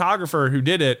the photographer who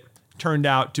did it turned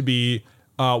out to be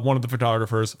one of the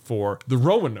photographers for the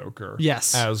Roanoke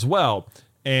as well.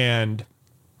 And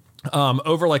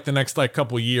over like the next like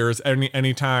couple years,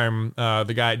 anytime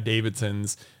the guy at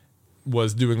Davidson's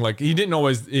was doing like he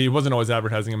wasn't always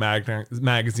advertising a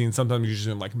magazine. Sometimes he was just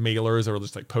doing like mailers or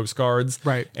just like postcards.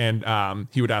 Right. And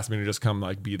he would ask me to just come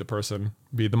like be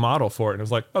the model for it. And I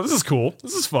was like, oh, this is cool.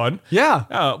 This is fun.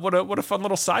 Yeah. What a fun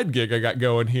little side gig I got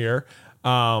going here.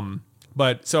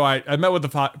 But so I met with the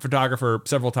photographer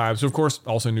several times. So of course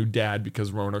also knew Dad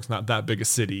because Roanoke's not that big a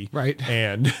city. Right.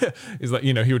 And he's like,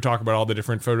 he would talk about all the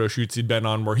different photo shoots he'd been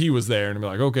on where he was there and I'd be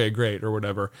like, okay, great or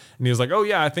whatever. And he was like, oh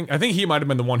yeah, I think he might've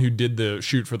been the one who did the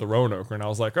shoot for the Roanoke. And I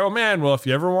was like, oh man, well, if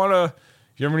you ever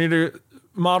need a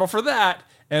model for that.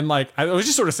 And like, I was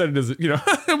just sort of said it as,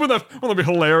 wouldn't that be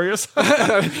hilarious?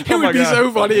 It would be so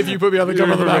funny if you put me on the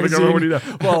cover of the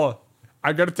magazine. Well,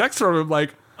 I got a text from him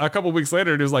like a couple of weeks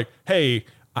later. And it was like, hey,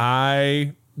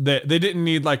 they didn't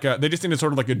need they just needed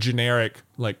sort of like a generic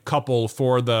like couple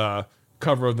for the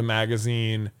cover of the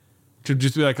magazine to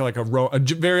just be like a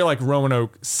very like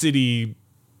Roanoke city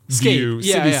view,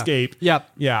 cityscape.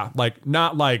 Yep. Yeah. Like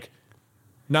not like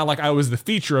I was the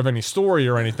feature of any story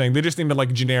or anything. They just needed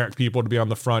like generic people to be on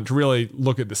the front to really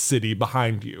look at the city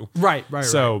behind you. Right.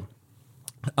 So,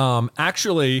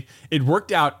 actually, it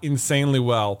worked out insanely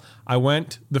well. I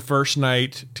went the first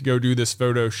night to go do this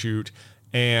photo shoot,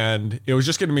 and it was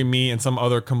just going to be me and some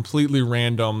other completely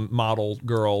random model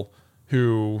girl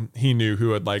who he knew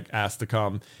who had like asked to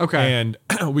come. Okay. And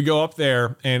we go up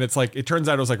there and it's like, it turns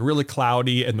out it was like really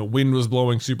cloudy and the wind was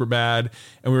blowing super bad.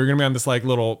 And we were going to be on this like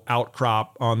little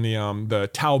outcrop on the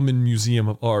Taubman Museum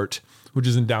of Art, which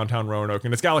is in downtown Roanoke.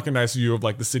 And it's got like a nice view of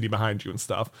like the city behind you and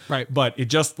stuff. Right. But it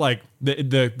just like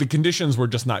the conditions were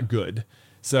just not good.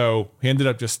 So he ended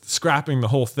up just scrapping the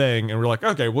whole thing. And we're like,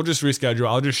 okay, we'll just reschedule.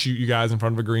 I'll just shoot you guys in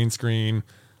front of a green screen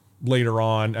later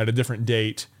on at a different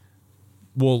date.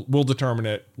 We'll determine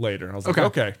it later. And I was like,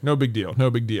 okay, no big deal.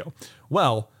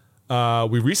 Well,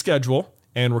 we reschedule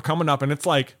and we're coming up and it's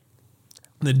like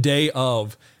the day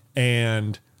of,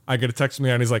 and I get a text from the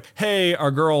guy and he's like, hey,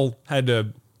 our girl had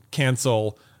to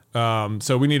cancel.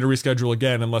 So we need to reschedule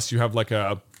again unless you have like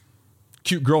a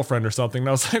cute girlfriend or something. And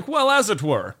I was like, well, as it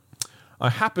were,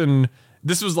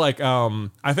 this was like,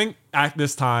 I think at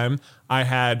this time I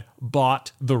had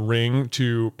bought the ring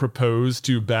to propose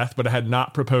to Beth, but I had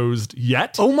not proposed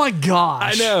yet. Oh my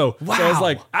gosh. I know. Wow. So I was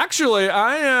like, actually,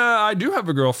 I do have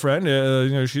a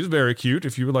girlfriend. She's very cute.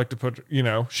 If you would like to put,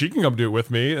 she can come do it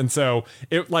with me. And so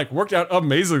it like worked out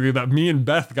amazingly that me and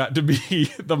Beth got to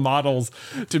be the models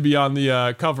to be on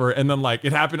the cover. And then like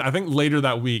it happened, I think later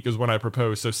that week is when I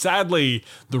proposed. So sadly,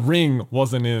 the ring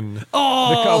wasn't in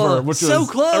the cover, which so was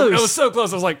close. It was so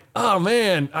close. I was like, oh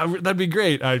man, that'd be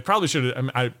great. I probably should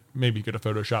have. I maybe could have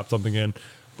photoshopped something in,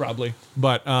 probably.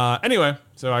 But anyway,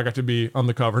 so I got to be on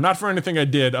the cover. Not for anything I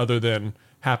did other than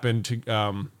happened to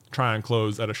try on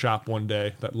clothes at a shop one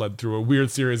day that led through a weird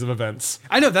series of events.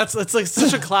 I know that's like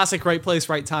such a classic right place,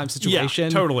 right time situation. Yeah,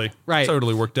 totally. Right.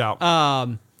 Totally worked out.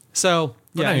 So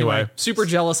But yeah, anyway, super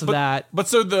jealous of that. But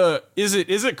so is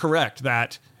it correct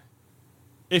that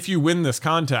if you win this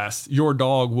contest, your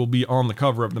dog will be on the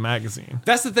cover of the magazine?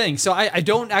 That's the thing. So I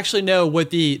don't actually know what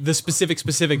the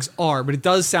specifics are, but it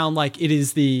does sound like it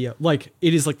is like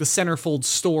the centerfold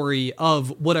story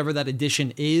of whatever that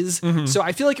edition is. Mm-hmm. So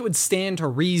I feel like it would stand to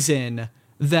reason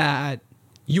that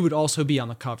you would also be on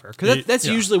the cover, because that's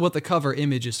usually what the cover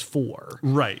image is for.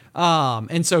 Right.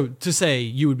 And so to say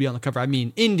you would be on the cover, I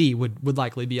mean, Indy would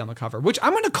likely be on the cover, which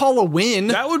I'm going to call a win.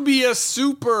 That would be a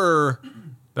super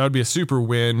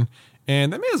win.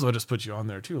 And they may as well just put you on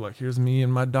there too. Like, here's me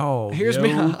and my dog. Here's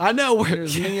me. I know.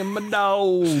 Here's me and my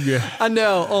dog. I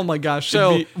know. Oh my gosh.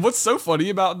 So what's so funny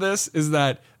about this is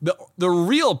that the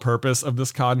real purpose of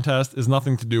this contest is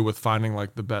nothing to do with finding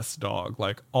like the best dog.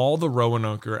 Like all the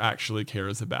Roanoker actually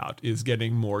cares about is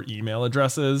getting more email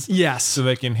addresses. Yes. So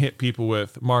they can hit people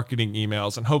with marketing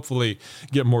emails and hopefully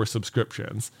get more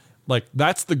subscriptions. Like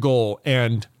that's the goal.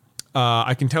 And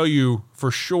I can tell you for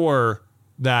sure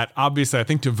that obviously I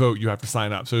think to vote you have to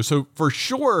sign up. So for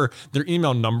sure their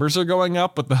email numbers are going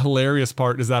up, but the hilarious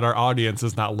part is that our audience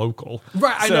is not local.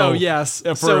 Right, I know, yes.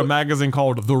 For a magazine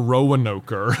called The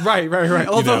Roanoker. Right.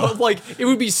 Although like it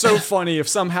would be so funny if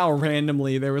somehow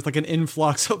randomly there was like an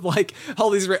influx of like all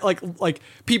these like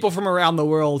people from around the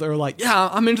world are like, yeah,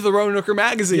 I'm into the Roanoker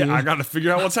magazine. Yeah, I got to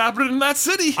figure out what's happening in that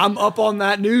city. I'm up on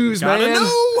that news, Gotta man.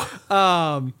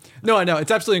 know. No, I know. It's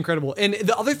absolutely incredible. And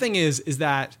the other thing is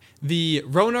that the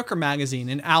Roanoker magazine,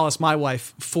 and Alice, my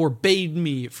wife, forbade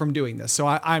me from doing this. So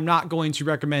I'm not going to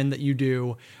recommend that you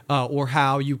do or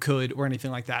how you could or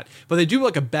anything like that. But they do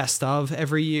like a best of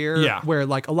every year where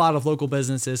like a lot of local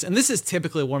businesses, and this is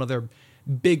typically one of their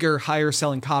bigger, higher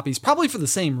selling copies, probably for the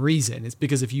same reason. It's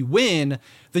because if you win,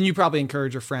 then you probably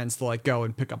encourage your friends to like go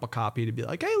and pick up a copy to be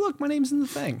like, hey, look, my name's in the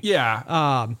thing.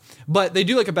 Yeah. But they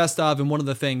do like a best of, and one of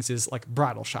the things is like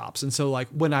bridal shops. And so like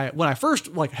when I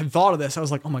first like had thought of this, I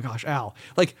was like, oh my gosh, Al,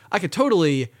 like I could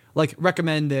totally like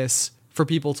recommend this for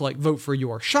people to like vote for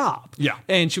your shop. Yeah.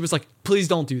 And she was like, please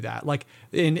don't do that. Like,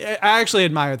 and I actually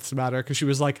admire this about her because she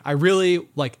was like, I really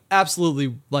like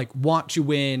absolutely like want to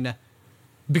win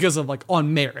because of like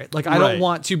on merit. Like, I don't Right.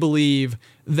 want to believe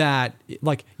that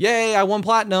like, yay, I won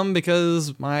platinum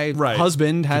because my Right.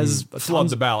 husband has Flood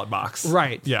the ballot box.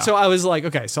 Right. Yeah. So I was like,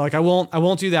 okay, so like I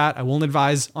won't do that. I won't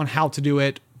advise on how to do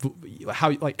it,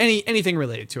 how like anything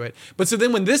related to it. But so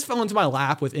then when this fell into my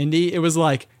lap with Indy, it was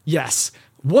like, yes,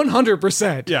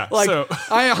 100%. Yeah, Like so-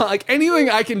 I like anything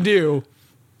I can do,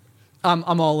 I'm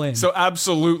all in. So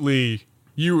absolutely,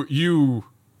 you,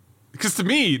 because to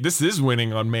me, this is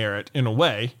winning on merit in a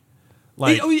way.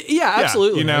 Like, yeah,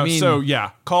 absolutely. You know, I mean, so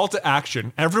yeah, call to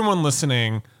action. Everyone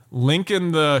listening, link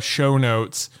in the show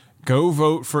notes. Go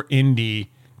vote for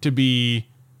Indy to be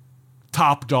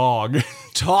top dog.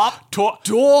 top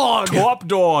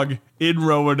dog in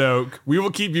Roanoke. We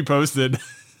will keep you posted.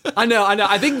 I know.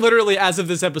 I think literally as of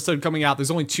this episode coming out,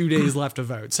 there's only 2 days left to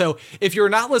vote. So if you're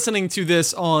not listening to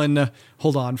this on,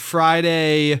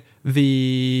 Friday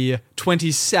the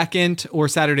 22nd or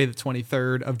Saturday the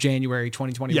 23rd of January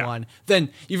 2021, then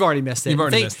you've already missed it. You've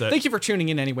already missed it. Thank you for tuning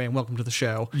in anyway, and welcome to the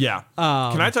show. Yeah.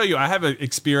 Can I tell you, I have an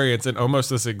experience in almost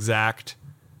this exact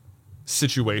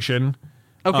situation.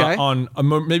 Okay. On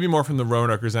maybe more from the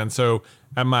Roanoke's end. So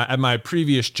at my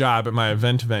previous job at my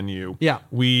event venue, Yeah.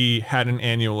 we had an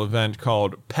annual event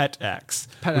called PetX,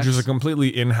 which was a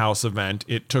completely in-house event.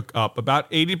 It took up about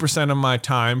 80% of my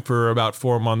time for about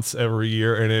 4 months every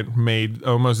year, and it made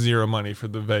almost zero money for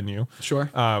the venue.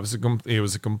 Sure. It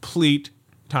was a complete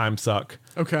time suck.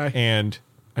 Okay. And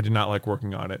I did not like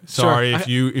working on it. Sorry if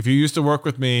you used to work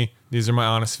with me. These are my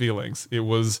honest feelings. It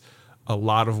was a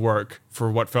lot of work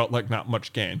for what felt like not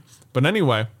much gain. But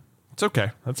anyway, it's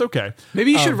okay. That's okay.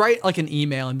 Maybe you should write like an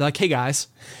email and be like, hey guys,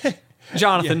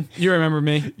 Jonathan, you remember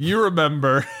me? You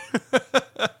remember.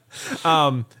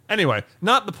 Anyway,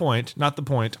 not the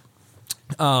point.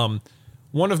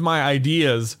 One of my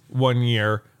ideas one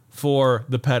year for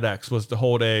the PetX was to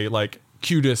hold a like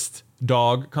cutest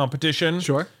dog competition.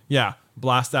 Sure. Yeah.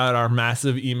 Blast out our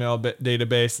massive email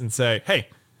database and say, hey,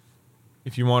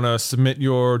 if you want to submit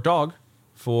your dog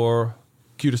for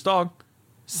cutest dog,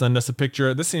 send us a picture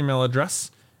at this email address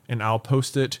and I'll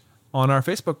post it on our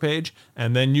Facebook page,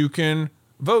 and then you can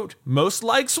vote. Most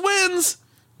likes wins.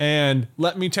 And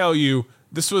let me tell you,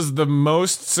 this was the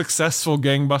most successful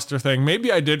gangbuster thing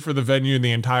maybe I did for the venue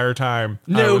the entire time.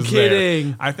 I No was there.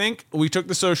 kidding. I think we took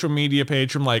the social media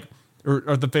page from like,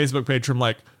 or the Facebook page from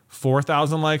like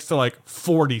 4,000 likes to like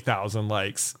 40,000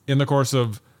 likes in the course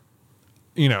of,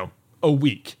 a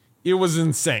week. It was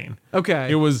insane.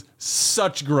 Okay. It was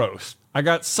such growth. I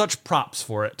got such props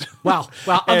for it. Wow.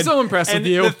 I'm so impressed with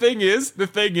you. The thing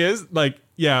is, like,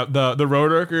 yeah, the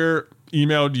Roadworker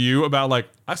emailed you about like,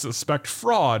 I suspect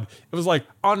fraud. It was like,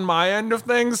 on my end of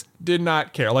things, did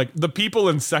not care. Like, the people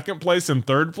in second place and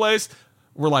third place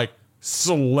were like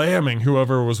slamming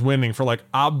whoever was winning for like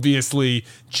obviously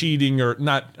cheating, or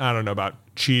not. I don't know about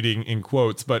cheating in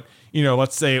quotes, but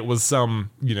let's say it was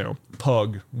some,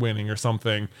 pug winning or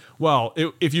something. Well,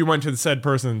 if you went to the said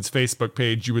person's Facebook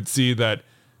page, you would see that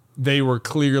they were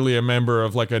clearly a member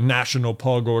of like a national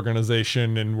pug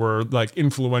organization and were like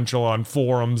influential on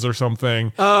forums or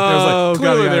something. Oh, it was like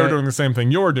clearly got they were it. doing the same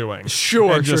thing you're doing.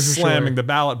 Sure, and just sure. slamming the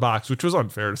ballot box, which was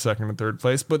unfair to second and third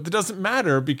place. But it doesn't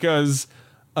matter because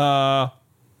the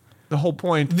whole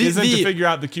point isn't to figure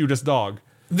out the cutest dog.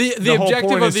 The whole objective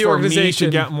point of is the for organization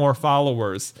me to get more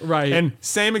followers. Right. And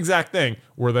same exact thing.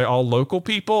 Were they all local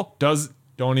people?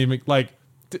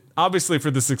 Obviously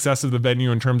for the success of the venue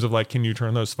in terms of like, can you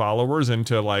turn those followers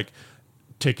into like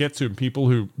tickets and people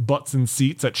who butts in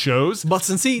seats at shows? Butts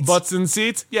and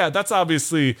seats. Yeah, that's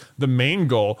obviously the main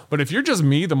goal. But if you're just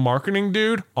me, the marketing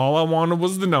dude, all I wanted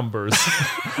was the numbers.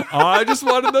 I just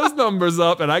wanted those numbers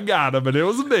up and I got them and it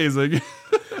was amazing.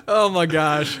 Oh my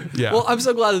gosh. Yeah. Well, I'm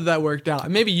so glad that worked out.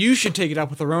 Maybe you should take it up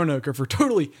with the Roanoker for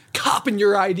totally copping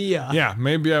your idea. Yeah,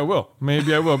 maybe I will. Be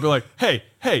like, hey,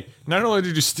 not only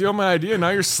did you steal my idea, now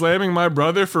you're slamming my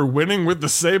brother for winning with the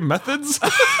same methods?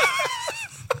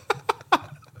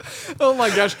 Oh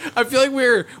my gosh. I feel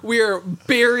like we're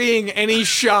burying any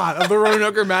shot of the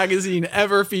Roanoker magazine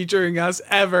ever featuring us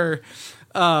ever.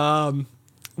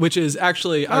 Which is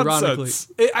actually ironically. Nonsense.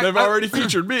 They've already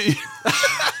featured me.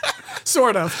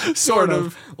 Sort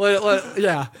of.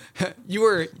 Yeah. You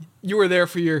were there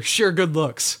for your sheer good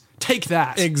looks. Take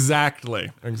that.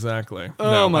 Exactly. Oh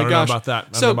No, my I don't gosh. know about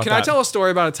that. So can I tell a story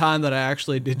about a time that I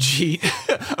actually did cheat?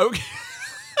 Okay.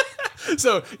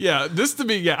 So yeah, this to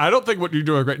me, yeah, I don't think what you're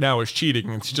doing right now is cheating.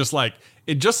 It's just like,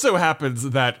 it just so happens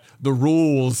that the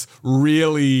rules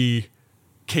really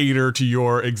cater to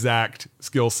your exact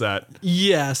skill set.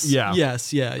 Yes. Yeah.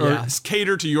 Yes. Yeah. Or Yeah.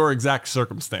 cater to your exact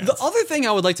circumstance. The other thing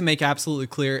I would like to make absolutely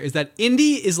clear is that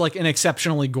Indy is like an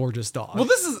exceptionally gorgeous dog. Well,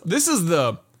 this is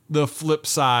the flip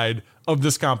side of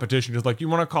this competition. Is like, you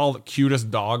want to call it cutest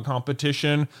dog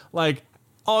competition. Like,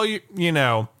 all you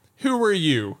know, who are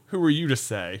you? Who are you to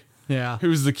say? Yeah.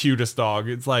 Who's the cutest dog?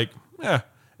 It's like,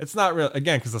 it's not real,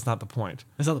 again, because that's not the point.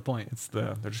 That's not the point.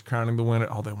 They're just crowning the winner.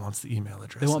 All they want's the email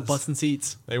addresses. They want butts and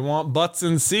seats. They want butts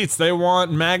and seats. They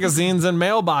want magazines and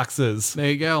mailboxes. There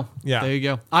you go. Yeah. There you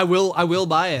go. I will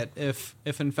buy it if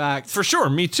in fact. For sure.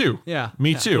 Me too. Yeah.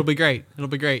 Me yeah, too. It'll be great. It'll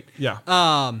be great. Yeah.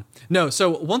 No, so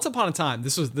once upon a time,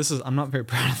 this is I'm not very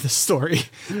proud of this story,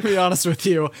 to be honest with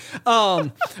you.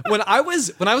 When I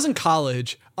was in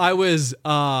college, I was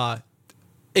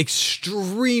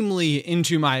extremely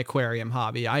into my aquarium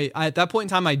hobby. I at that point in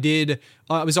time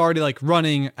I was already like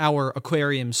running our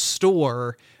aquarium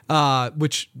store,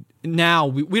 which now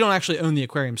we don't actually own the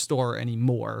aquarium store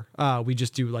anymore. We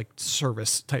just do like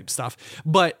service type stuff.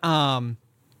 But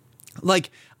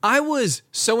like I was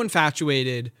so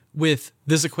infatuated with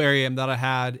this aquarium that I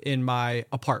had in my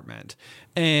apartment.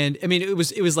 And I mean, it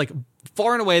was like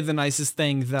far and away the nicest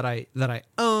thing that I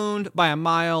owned by a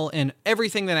mile, and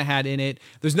everything that I had in it.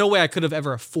 There's no way I could have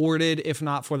ever afforded if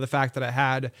not for the fact that I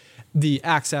had the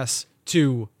access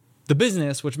to the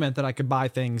business, which meant that I could buy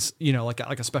things, you know, like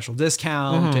a special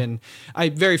discount. And I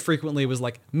very frequently was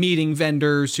like meeting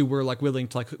vendors who were like willing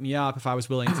to like hook me up if I was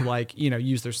willing to like, you know,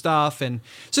 use their stuff. And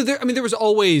so there was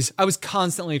always, I was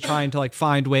constantly trying to like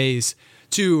find ways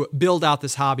to build out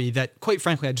this hobby that quite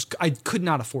frankly, I could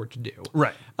not afford to do.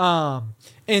 Right.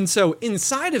 And so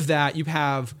inside of that, you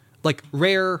have like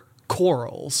rare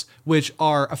corals, which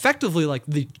are effectively like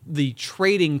the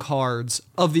trading cards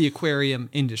of the aquarium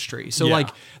industry. So Yeah. like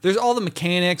there's all the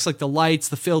mechanics, like the lights,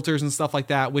 the filters and stuff like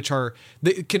that,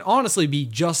 they can honestly be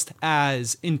just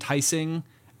as enticing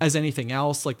as anything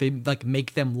else. Like they like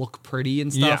make them look pretty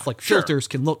and stuff. Yeah, Like sure. filters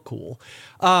can look cool.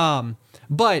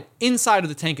 But inside of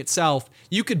the tank itself,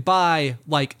 you could buy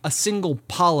like a single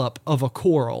polyp of a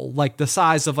coral, like the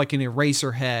size of like an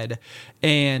eraser head.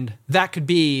 And that could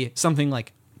be something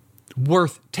like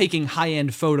worth taking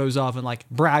high-end photos of and like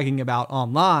bragging about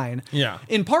online. Yeah.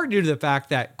 In part due to the fact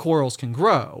that corals can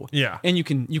grow. Yeah. And you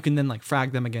can then like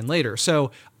frag them again later.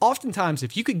 So oftentimes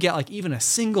if you could get like even a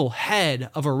single head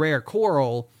of a rare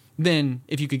coral, then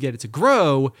if you could get it to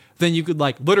grow, then you could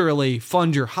like literally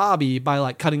fund your hobby by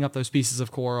like cutting up those pieces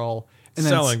of coral and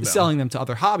then selling them to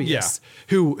other hobbyists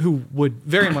who would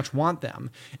very much want them.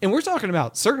 And we're talking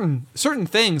about certain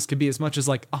things could be as much as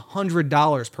like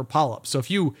 $100 per polyp. So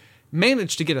if you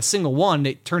manage to get a single one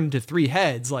that turned into 3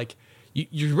 heads, like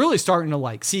you're really starting to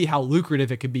like see how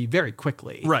lucrative it could be very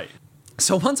quickly. Right.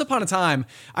 So once upon a time,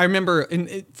 I remember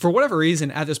for whatever reason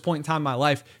at this point in time in my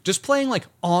life, just playing like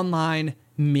online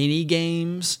mini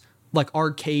games, like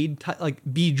arcade, like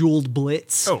Bejeweled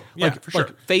Blitz. Oh, yeah, like, for sure.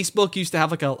 Like Facebook used to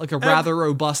have like a rather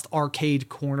robust arcade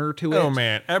corner to it. Oh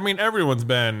man, I mean, everyone's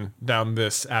been down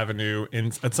this avenue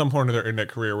at some point in their internet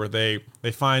career where they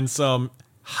find some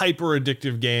hyper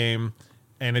addictive game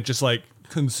and it just like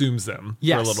consumes them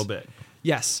for a little bit.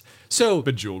 Yes. So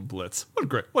Bejeweled Blitz,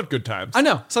 what good times. I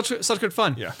know, such good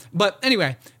fun. Yeah. But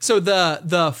anyway, so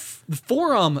the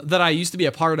forum that I used to be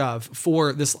a part of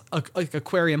for this like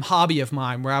aquarium hobby of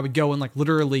mine, where I would go and like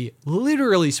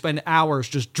literally spend hours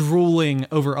just drooling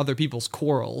over other people's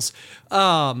corals.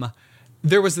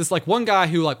 There was this like one guy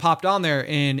who like popped on there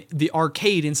in the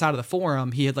arcade inside of the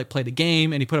forum. He had like played a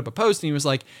game and he put up a post and he was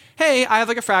like, "Hey, I have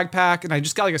like a frag pack and I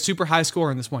just got like a super high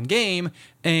score in this one game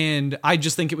and I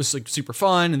just think it was like super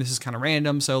fun and this is kind of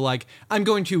random. So like I'm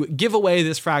going to give away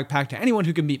this frag pack to anyone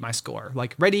who can beat my score.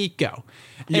 Like ready, go."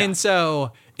 Yeah. And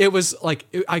so it was like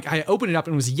I opened it up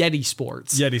and it was Yeti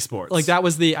Sports. Yeti Sports. Like that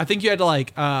was I think you had to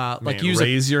like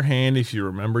raise your hand if you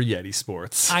remember Yeti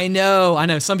Sports. I know.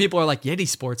 Some people are like, Yeti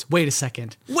Sports. Wait a second.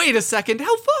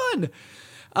 How fun.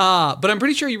 But I'm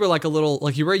pretty sure you were like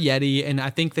you were a Yeti. And I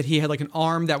think that he had like an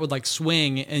arm that would like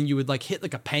swing and you would like hit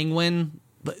like a penguin,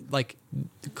 like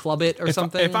club it or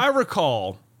something. If I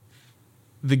recall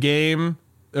the game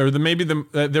or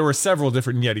there were several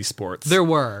different Yeti Sports. There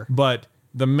were. But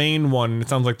the main one, it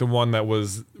sounds like the one that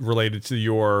was related to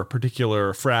your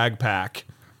particular frag pack,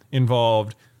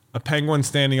 involved a penguin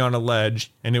standing on a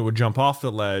ledge, and it would jump off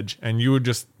the ledge, and you would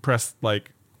just press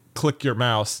like click your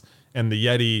mouse, and the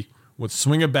Yeti would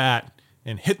swing a bat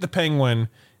and hit the penguin,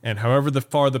 and however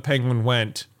far the penguin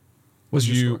went was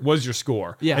your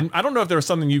score. Yeah. And I don't know if there was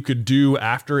something you could do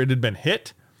after it had been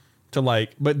hit to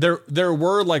like, but there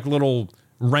were like little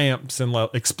ramps and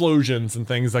explosions and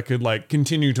things that could like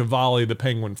continue to volley the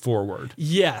penguin forward.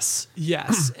 Yes.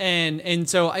 and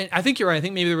so I think you're right. I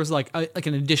think maybe there was like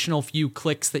an additional few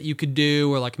clicks that you could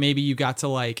do, or like maybe you got to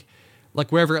like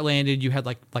wherever it landed, you had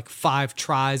like 5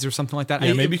 tries or something like that.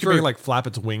 Yeah, maybe you could make like flap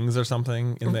its wings or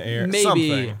something in the air. Maybe,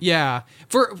 something. Yeah.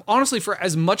 For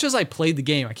as much as I played the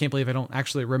game, I can't believe I don't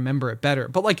actually remember it better.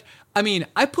 But like, I mean,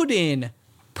 I put in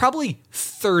probably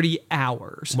 30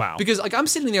 hours. Wow. Because like I'm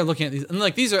sitting there looking at these, and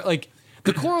like these are like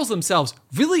the corals themselves,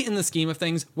 really in the scheme of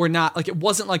things, were not like, it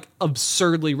wasn't like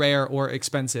absurdly rare or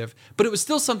expensive, but it was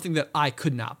still something that I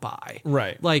could not buy.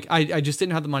 Right. Like I just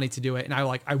didn't have the money to do it, and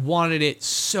I wanted it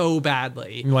so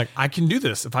badly. You're like, I can do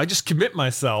this if I just commit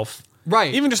myself.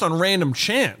 Right. Even just on random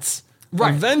chance.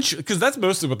 Right. Eventually, because that's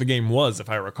mostly what the game was, if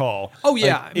I recall. Oh,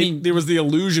 yeah. Like, I mean, there was the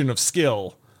illusion of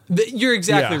skill. You're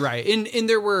exactly Yeah. right. And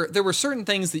there were certain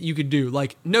things that you could do.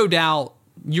 Like, no doubt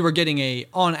you were getting a,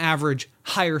 on average,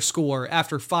 higher score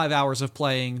after 5 hours of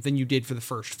playing than you did for the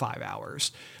first 5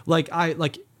 hours.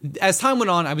 As time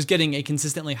went on, I was getting a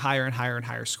consistently higher and higher and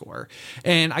higher score.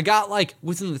 And I got like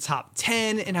within the top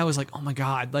 10, and I was like, oh my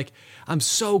God, like I'm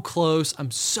so close.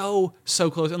 I'm so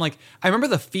close. And like, I remember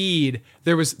the feed,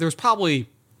 there was probably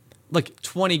like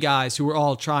 20 guys who were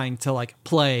all trying to like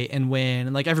play and win.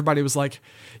 And like everybody was like,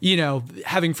 you know,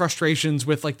 having frustrations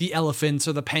with like the elephants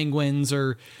or the penguins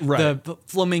or the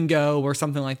flamingo or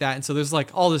something like that. And so there's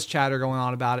like all this chatter going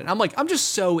on about it. And I'm like, I'm just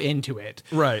so into it.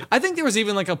 Right. I think there was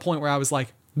even like a point where I was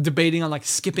like debating on like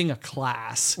skipping a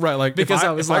class. Right. Like, because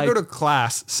if I go to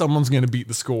class, someone's going to beat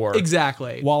the score.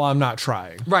 Exactly. While I'm not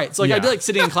trying. Right. So like I'd be like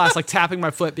sitting in class, like tapping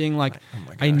my foot, being like,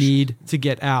 I need to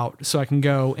get out so I can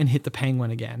go and hit the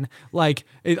penguin again. Like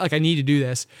I need to do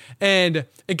this. And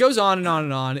it goes on and on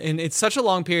and on. And it's such a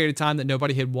long period of time that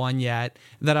nobody had won yet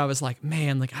that I was like,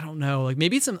 man, like I don't know. Like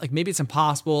maybe it's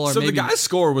impossible. Or So maybe, the guy's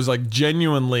score was like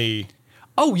genuinely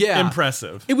oh yeah,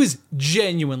 impressive. It was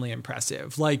genuinely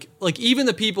impressive. Like even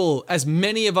the people, as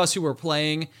many of us who were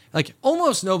playing, like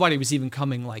almost nobody was even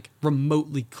coming like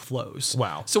remotely close.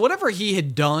 Wow. So whatever he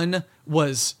had done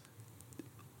was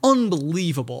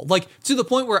unbelievable. Like to the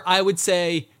point where I would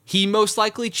say he most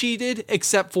likely cheated,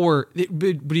 except for it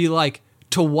would be like,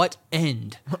 to what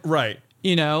end? Right.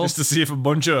 You know? Just to see if a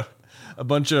bunch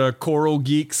of coral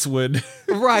geeks would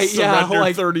surrender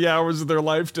like 30 hours of their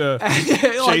life to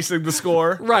chasing the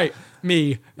score. Right.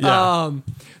 Me. Yeah.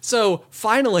 So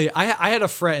finally, I had a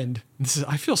friend.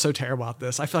 I feel so terrible about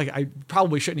this. I feel like I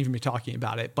probably shouldn't even be talking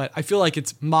about it, but I feel like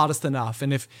it's modest enough.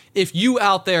 And if you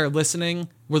out there listening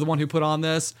were the one who put on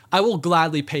this, I will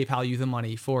gladly PayPal you the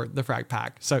money for the frag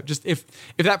pack. So just if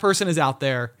that person is out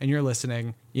there and you're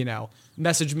listening, you know,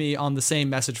 message me on the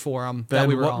same message forum that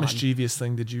we were what on. mischievous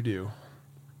thing did you do?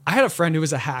 I had a friend who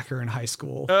was a hacker in high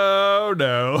school. Oh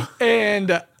no.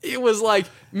 And it was like,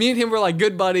 me and him were like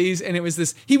good buddies. And it was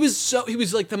this, he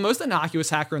was like the most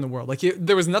innocuous hacker in the world. Like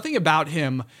there was nothing about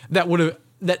him that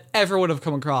ever would have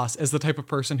come across as the type of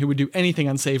person who would do anything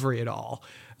unsavory at all.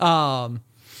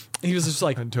 He was just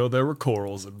like, until there were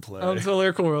corals in play. Until there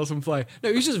were corals in play. No,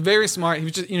 he was just very smart. He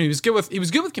was just, he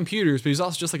was good with computers, but he was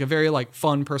also just like a very like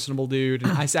fun, personable dude.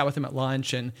 And I sat with him at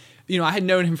lunch, and I had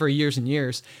known him for years and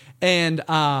years. And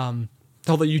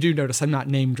although you do notice I'm not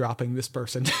name dropping this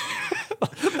person.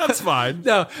 That's fine.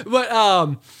 No,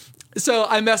 but so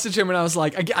I messaged him and I was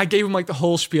like, I gave him like the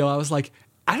whole spiel. I was like,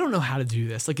 I don't know how to do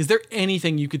this. Like, is there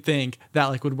anything you could think that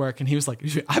like would work? And he was like,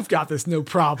 I've got this, no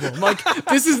problem. Like,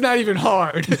 this is not even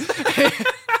hard.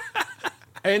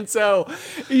 And so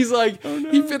he's like,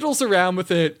 he fiddles around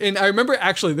with it. And I remember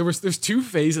actually there's 2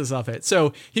 phases of it.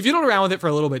 So he fiddled around with it for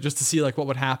a little bit just to see like what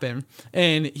would happen.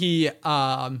 And he,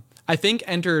 I think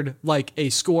entered like a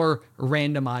score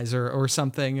randomizer or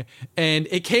something. And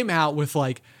it came out with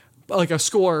like a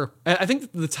score. I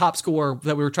think the top score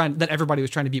that everybody was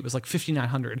trying to beat was like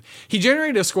 5,900. He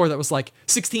generated a score that was like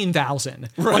 16,000.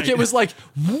 Right. Like it was like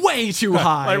way too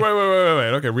high. Like,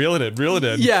 wait. Okay, reel it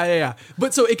in. Yeah.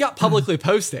 But so it got publicly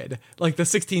posted, like the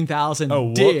 16,000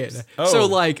 Oh, did. whoops. Oh. So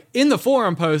like in the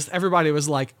forum post, everybody was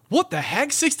like, what the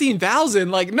heck?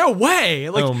 16,000? Like, no way.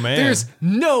 Like, Oh, man. there's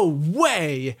no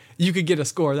way you could get a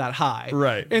score that high.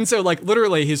 Right. And so like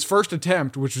literally his first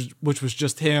attempt, which was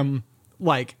just him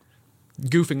like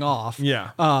goofing off,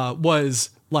 Yeah. was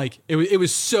Like it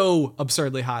was so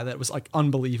absurdly high that it was like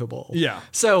unbelievable. Yeah.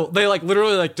 So they like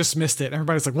literally like dismissed it. And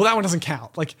everybody's like, well, that one doesn't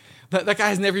count. Like that guy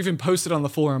has never even posted on the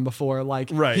forum before. Like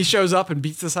Right. he shows up and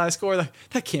beats this high score. Like,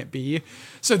 that can't be.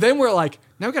 So then we're like,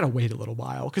 now we got to wait a little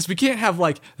while because we can't have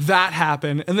like that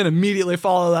happen and then immediately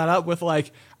follow that up with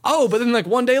like, oh, but then like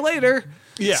one day later.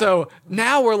 Yeah. So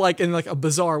now we're like in like a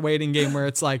bizarre waiting game where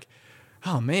it's like,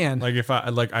 oh man. Like if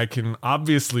I can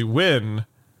obviously win,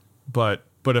 but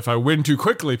if I win too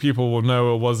quickly, people will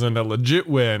know it wasn't a legit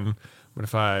win. But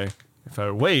if I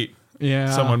wait,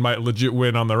 Yeah. someone might legit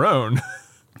win on their own.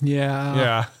 Yeah.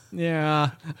 Yeah. Yeah.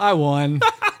 I won.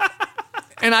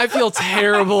 And I feel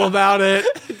terrible about it.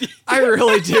 I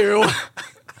really do.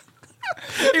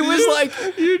 It was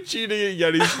like You cheating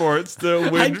at Yeti Sports to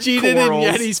win I cheated corals.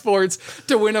 in Yeti Sports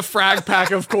to win a frag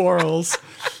pack of corals.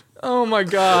 Oh my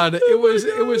god. It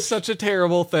was such a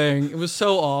terrible thing. It was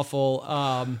so awful.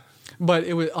 But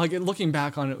it was like looking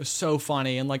back on it, it was so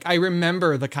funny. And like I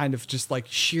remember the kind of just like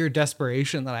sheer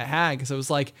desperation that I had because it was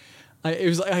like I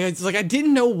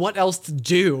didn't know what else to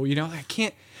do. You know, I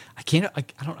can't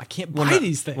buy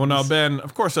these things. Well, now Ben,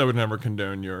 of course, I would never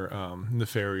condone your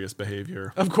nefarious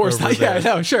behavior. Of course over not. Yeah,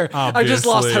 there, no, sure. I just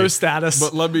lost obviously. host status.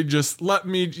 But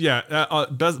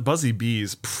Buzzy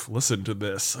Bees, listen to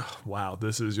this. Wow,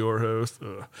 this is your host.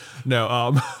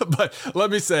 No, but let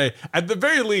me say, at the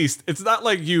very least, it's not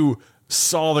like you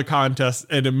saw the contest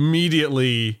and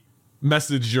immediately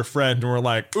messaged your friend and were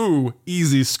like, ooh,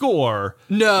 easy score.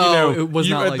 No, it was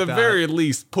you not at like the that. very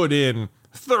least put in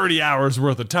 30 hours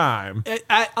worth of time.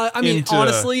 I mean, into-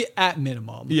 honestly, at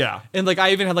minimum. Yeah. And like,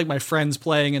 I even had like my friends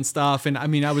playing and stuff. And I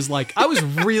mean, I was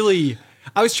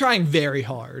trying very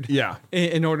hard. Yeah.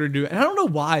 In order to do it. And I don't know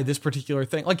why this particular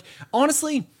thing, like,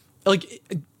 honestly, like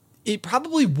it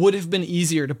probably would have been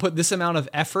easier to put this amount of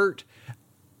effort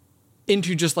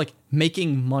into just like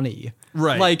making money.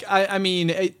 Right. Like, I mean,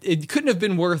 it couldn't have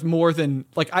been worth more than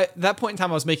like that point in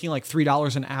time, I was making like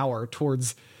 $3 an hour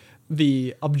towards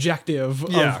the objective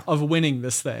of winning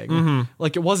this thing. Mm-hmm.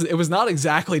 Like it was not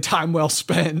exactly time well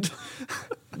spent,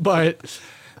 but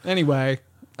anyway,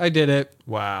 I did it.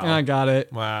 Wow. And I got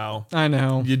it. Wow. I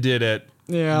know. You did it.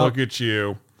 Yeah. Look at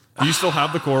you. Do you still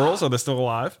have the corals? Are they still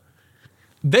alive?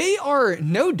 They are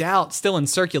no doubt still in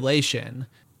circulation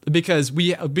because we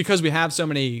have so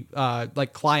many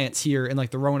like clients here in like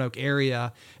the Roanoke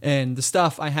area, and the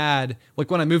stuff I had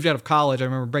like when I moved out of college, I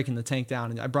remember breaking the tank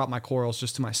down and I brought my corals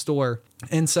just to my store.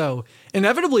 And so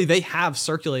inevitably they have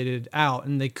circulated out,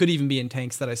 and they could even be in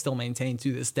tanks that I still maintain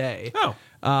to this day. Oh.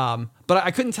 But I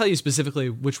couldn't tell you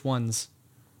specifically which ones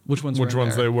were in there.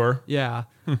 They were? Yeah.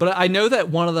 But I know that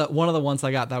one of the ones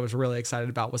I got that I was really excited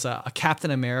about was a Captain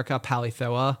America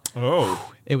Palithoa.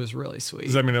 Oh. It was really sweet.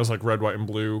 Does that mean it was like red, white, and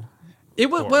blue? It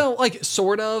was, well, like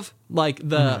sort of like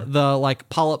the like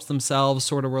polyps themselves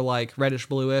sort of were like reddish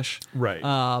bluish. Right.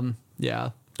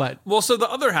 Yeah. But Well, so the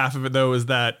other half of it, though, is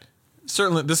that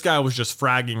certainly this guy was just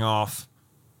fragging off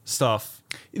stuff.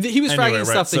 he was Anyway, fragging right,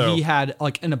 stuff that so- he had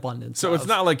like an abundance So of. it's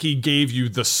not like he gave you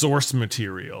the source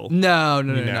material. No.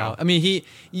 know. I mean,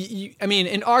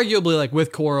 and arguably, like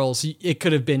with corals, it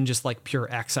could have been just like pure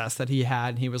excess that he had.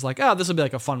 And he was like, "Oh, this would be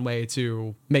like a fun way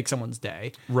to make someone's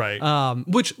day." Right.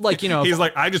 Which, like, you know, He's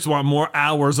like, I just want more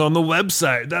hours on the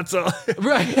website. That's all.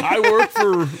 right. I work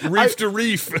for Reef to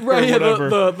Reef or Right, yeah,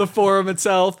 whatever. the forum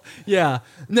itself. Yeah.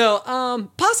 No,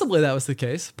 possibly that was the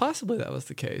case.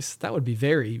 That would be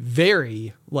very,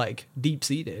 very like deep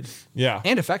seated. Yeah.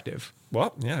 And effective.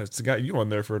 Well, yeah, it's got you on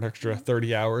there for an extra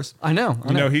 30 hours. I know.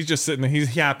 You know, he's just sitting there. He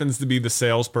happens to be the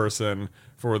salesperson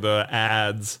for the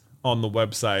ads on the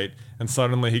website. And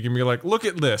suddenly he can be like, look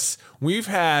at this. We've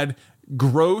had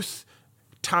growth.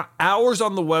 Hours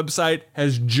on the website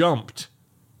has jumped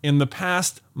in the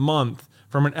past month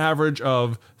from an average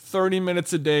of 30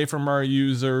 minutes a day from our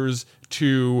users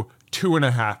to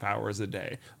 2.5 hours a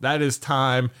day. That is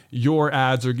time your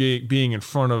ads are being in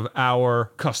front of our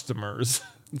customers.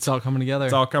 It's all coming together.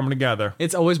 It's all coming together.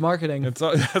 It's always marketing. That's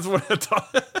what it's all.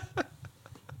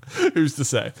 Who's to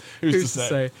say? Who's to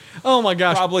say? Oh my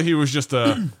gosh. Probably he was just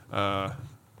a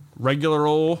regular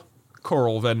old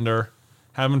coral vendor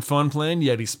having fun playing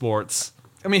Yeti Sports.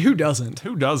 I mean, who doesn't?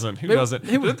 Who doesn't? Who doesn't?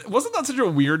 Wasn't that such a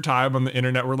weird time on the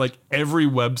internet where like every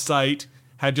website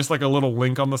had just like a little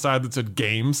link on the side that said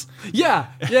games? Yeah.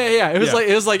 It was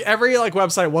Yeah. like every like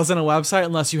website wasn't a website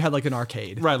unless you had like an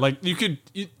arcade. Right. Like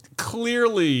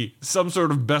clearly some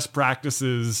sort of best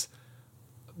practices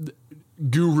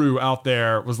guru out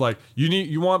there was like,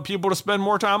 you want people to spend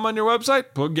more time on your website?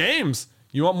 Put games.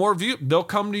 You want more view? They'll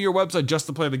come to your website just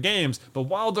to play the games. But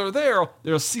while they're there,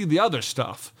 they'll see the other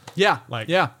stuff. Yeah. Like,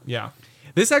 yeah. yeah.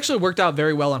 This actually worked out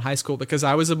very well in high school because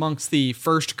I was amongst the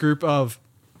first group of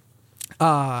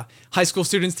high school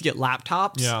students to get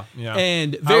laptops. Yeah.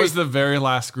 And I was the very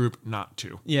last group not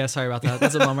to. yeah, sorry about that.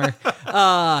 That's a bummer.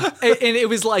 And it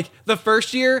was like the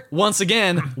first year, once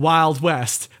again, Wild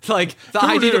West. Like the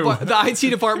IT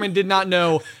department did not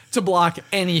know to block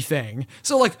anything.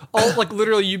 So like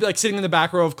literally you'd be like sitting in the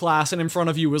back row of class and in front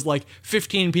of you was like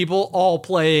 15 people all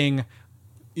playing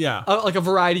like a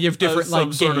variety of different some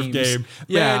like sort games. of game.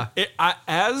 Yeah. Man,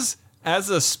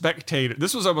 as a spectator,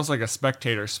 this was almost like a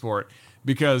spectator sport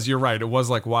because you're right, it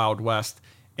was like Wild West.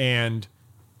 And,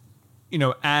 you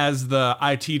know, as the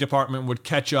IT department would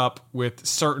catch up with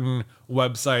certain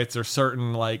websites or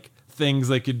certain like things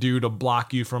they could do to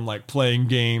block you from like playing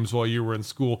games while you were in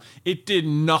school, it did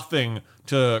nothing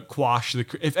to quash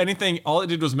if anything, all it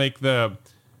did was make the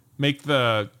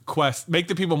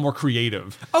people more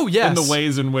creative. Oh, yes. In the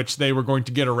ways in which they were going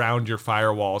to get around your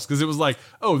firewalls. Because it was like,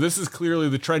 oh, this is clearly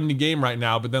the trendy game right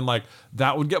now. But then like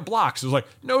that would get blocked. So it was like,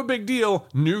 no big deal.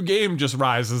 New game just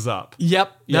rises up.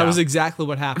 Yep. Yeah. That was exactly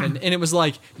what happened. And it was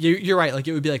like, you're right. Like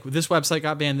it would be like, this website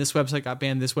got banned, this website got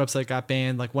banned, this website got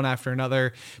banned, like one after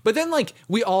another. But then like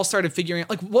we all started figuring out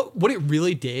like what it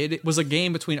really did was a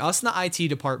game between us and the IT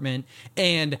department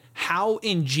and how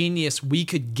ingenious we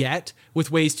could get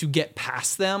with ways to get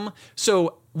past them.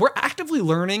 So we're actively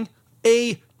learning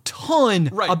a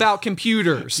ton about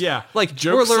computers. Yeah. Like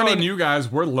jokes we're learning on you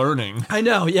guys, we're learning. I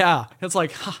know, yeah. It's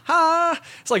like,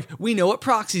 it's like, we know what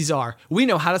proxies are. We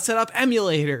know how to set up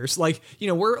emulators. Like, you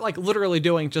know, we're like literally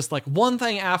doing just like one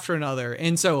thing after another.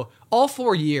 And so all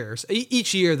 4 years,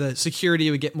 each year the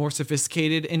security would get more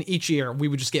sophisticated and each year we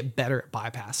would just get better at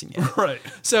bypassing it. Right.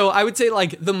 So I would say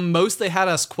like the most they had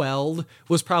us quelled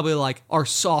was probably like our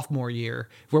sophomore year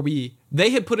where they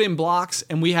had put in blocks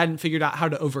and we hadn't figured out how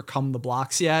to overcome the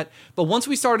blocks yet. But once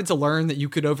we started to learn that you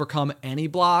could overcome any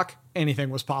block, anything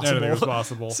was possible. Anything was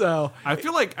possible. So I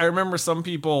feel like I remember some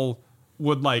people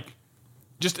would like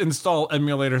just install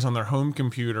emulators on their home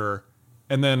computer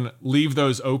and then leave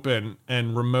those open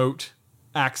and remote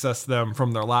access them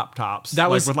from their laptops. That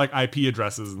was with like IP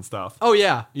addresses and stuff. Oh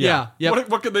yeah. Yeah.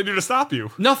 What could they do to stop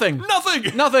you? Nothing.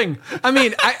 Nothing. I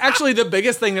mean, actually, the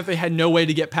biggest thing that they had no way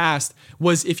to get past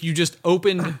was if you just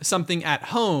opened something at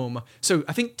home. So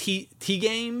I think T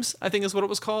Games, I think is what it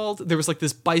was called. There was like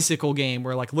this bicycle game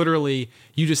where like literally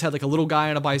you just had like a little guy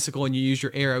on a bicycle and you use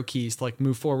your arrow keys to like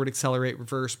move forward, accelerate,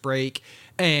 reverse, brake.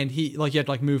 And you had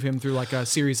to like move him through like a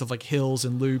series of like hills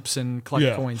and loops and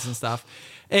collect coins and stuff.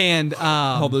 And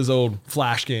all those old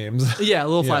Flash games. Yeah,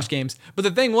 little Flash games. But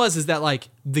the thing is that like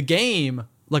the game,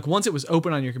 like once it was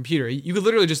open on your computer, you could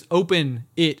literally just open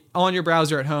it on your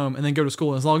browser at home and then go to school.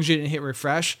 And as long as you didn't hit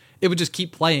refresh, it would just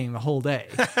keep playing the whole day.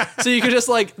 So you could just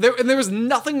like there was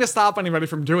nothing to stop anybody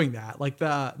from doing that. Like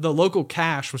the local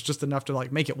cache was just enough to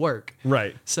like make it work.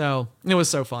 Right. So it was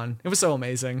so fun. It was so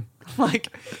amazing. Like,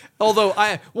 although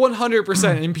I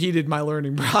 100% impeded my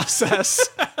learning process.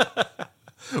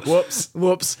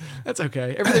 Whoops. That's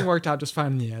okay. Everything worked out just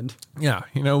fine in the end. Yeah,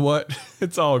 you know what?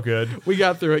 It's all good. We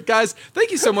got through it. Guys,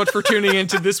 thank you so much for tuning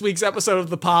into this week's episode of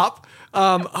The Pop.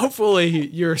 Hopefully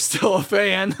you're still a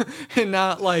fan and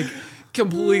not like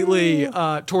completely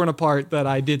torn apart that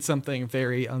I did something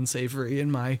very unsavory in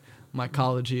my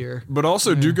college year. But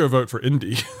also do go vote for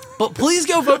Indy. But please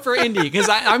go vote for Indy because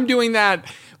I'm doing that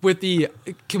with the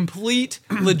complete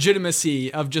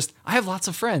legitimacy of just, I have lots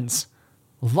of friends.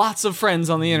 Lots of friends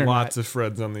on the internet. Lots of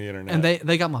friends on the internet. And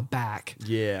they got my back.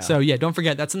 Yeah. So yeah, don't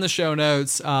forget, that's in the show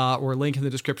notes or link in the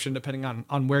description, depending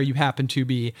on where you happen to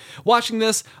be watching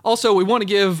this. Also, we want to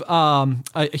give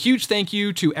a huge thank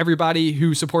you to everybody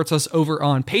who supports us over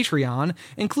on Patreon,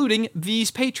 including these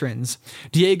patrons: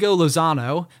 Diego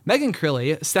Lozano, Megan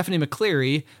Crilly, Stephanie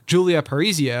McCleary, Julia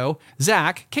Parizio,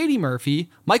 Zach, Katie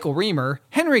Murphy, Michael Reamer,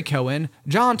 Henry Cohen,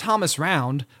 John Thomas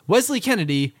Round, Wesley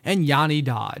Kennedy, and Yanni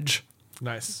Dodge.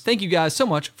 Nice. Thank you guys so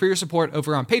much for your support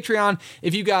over on Patreon.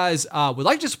 If you guys would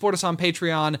like to support us on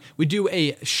Patreon, we do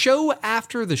a show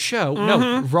after the show.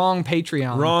 No, wrong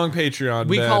Patreon. Wrong Patreon.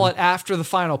 We Ben. call it After the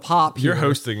Final Pop. Your here.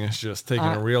 hosting is just taking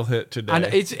a real hit today. And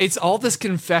it's all this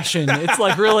confession. It's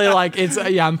like really like it's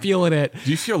I'm feeling it. Do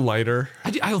you feel lighter?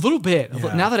 A little bit.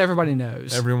 Yeah. Now that everybody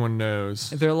knows. Everyone knows.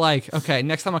 They're like, okay,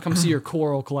 next time I come see your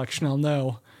choral collection, I'll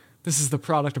know this is the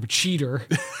product of a cheater.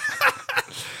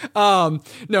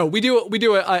 No, we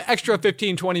do an extra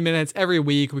 15-20 minutes every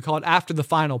week. We call it After the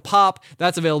Final Pop.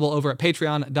 That's available over at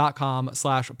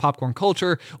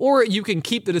patreon.com/popcornculture, or you can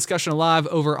keep the discussion alive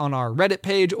over on our Reddit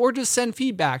page, or just send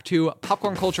feedback to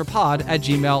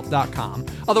popcornculturepod@gmail.com.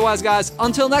 Otherwise, guys,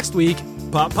 until next week,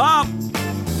 Pop.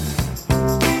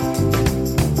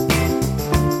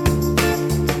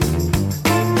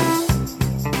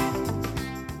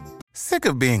 Sick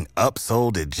of being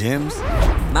upsold at gyms?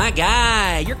 My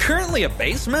guy, you're currently a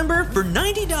base member? For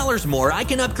 $90 more, I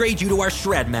can upgrade you to our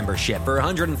Shred membership. For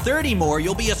 $130 more,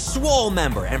 you'll be a Swole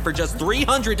member. And for just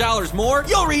 $300 more,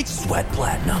 you'll reach Sweat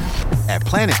Platinum. At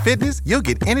Planet Fitness, you'll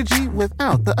get energy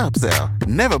without the upsell.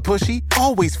 Never pushy,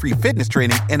 always free fitness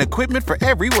training and equipment for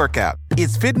every workout.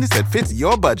 It's fitness that fits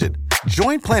your budget.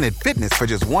 Join Planet Fitness for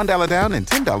just $1 down and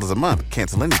 $10 a month.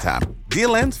 Cancel anytime.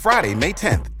 Deal ends Friday, May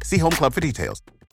 10th. See Home Club for details.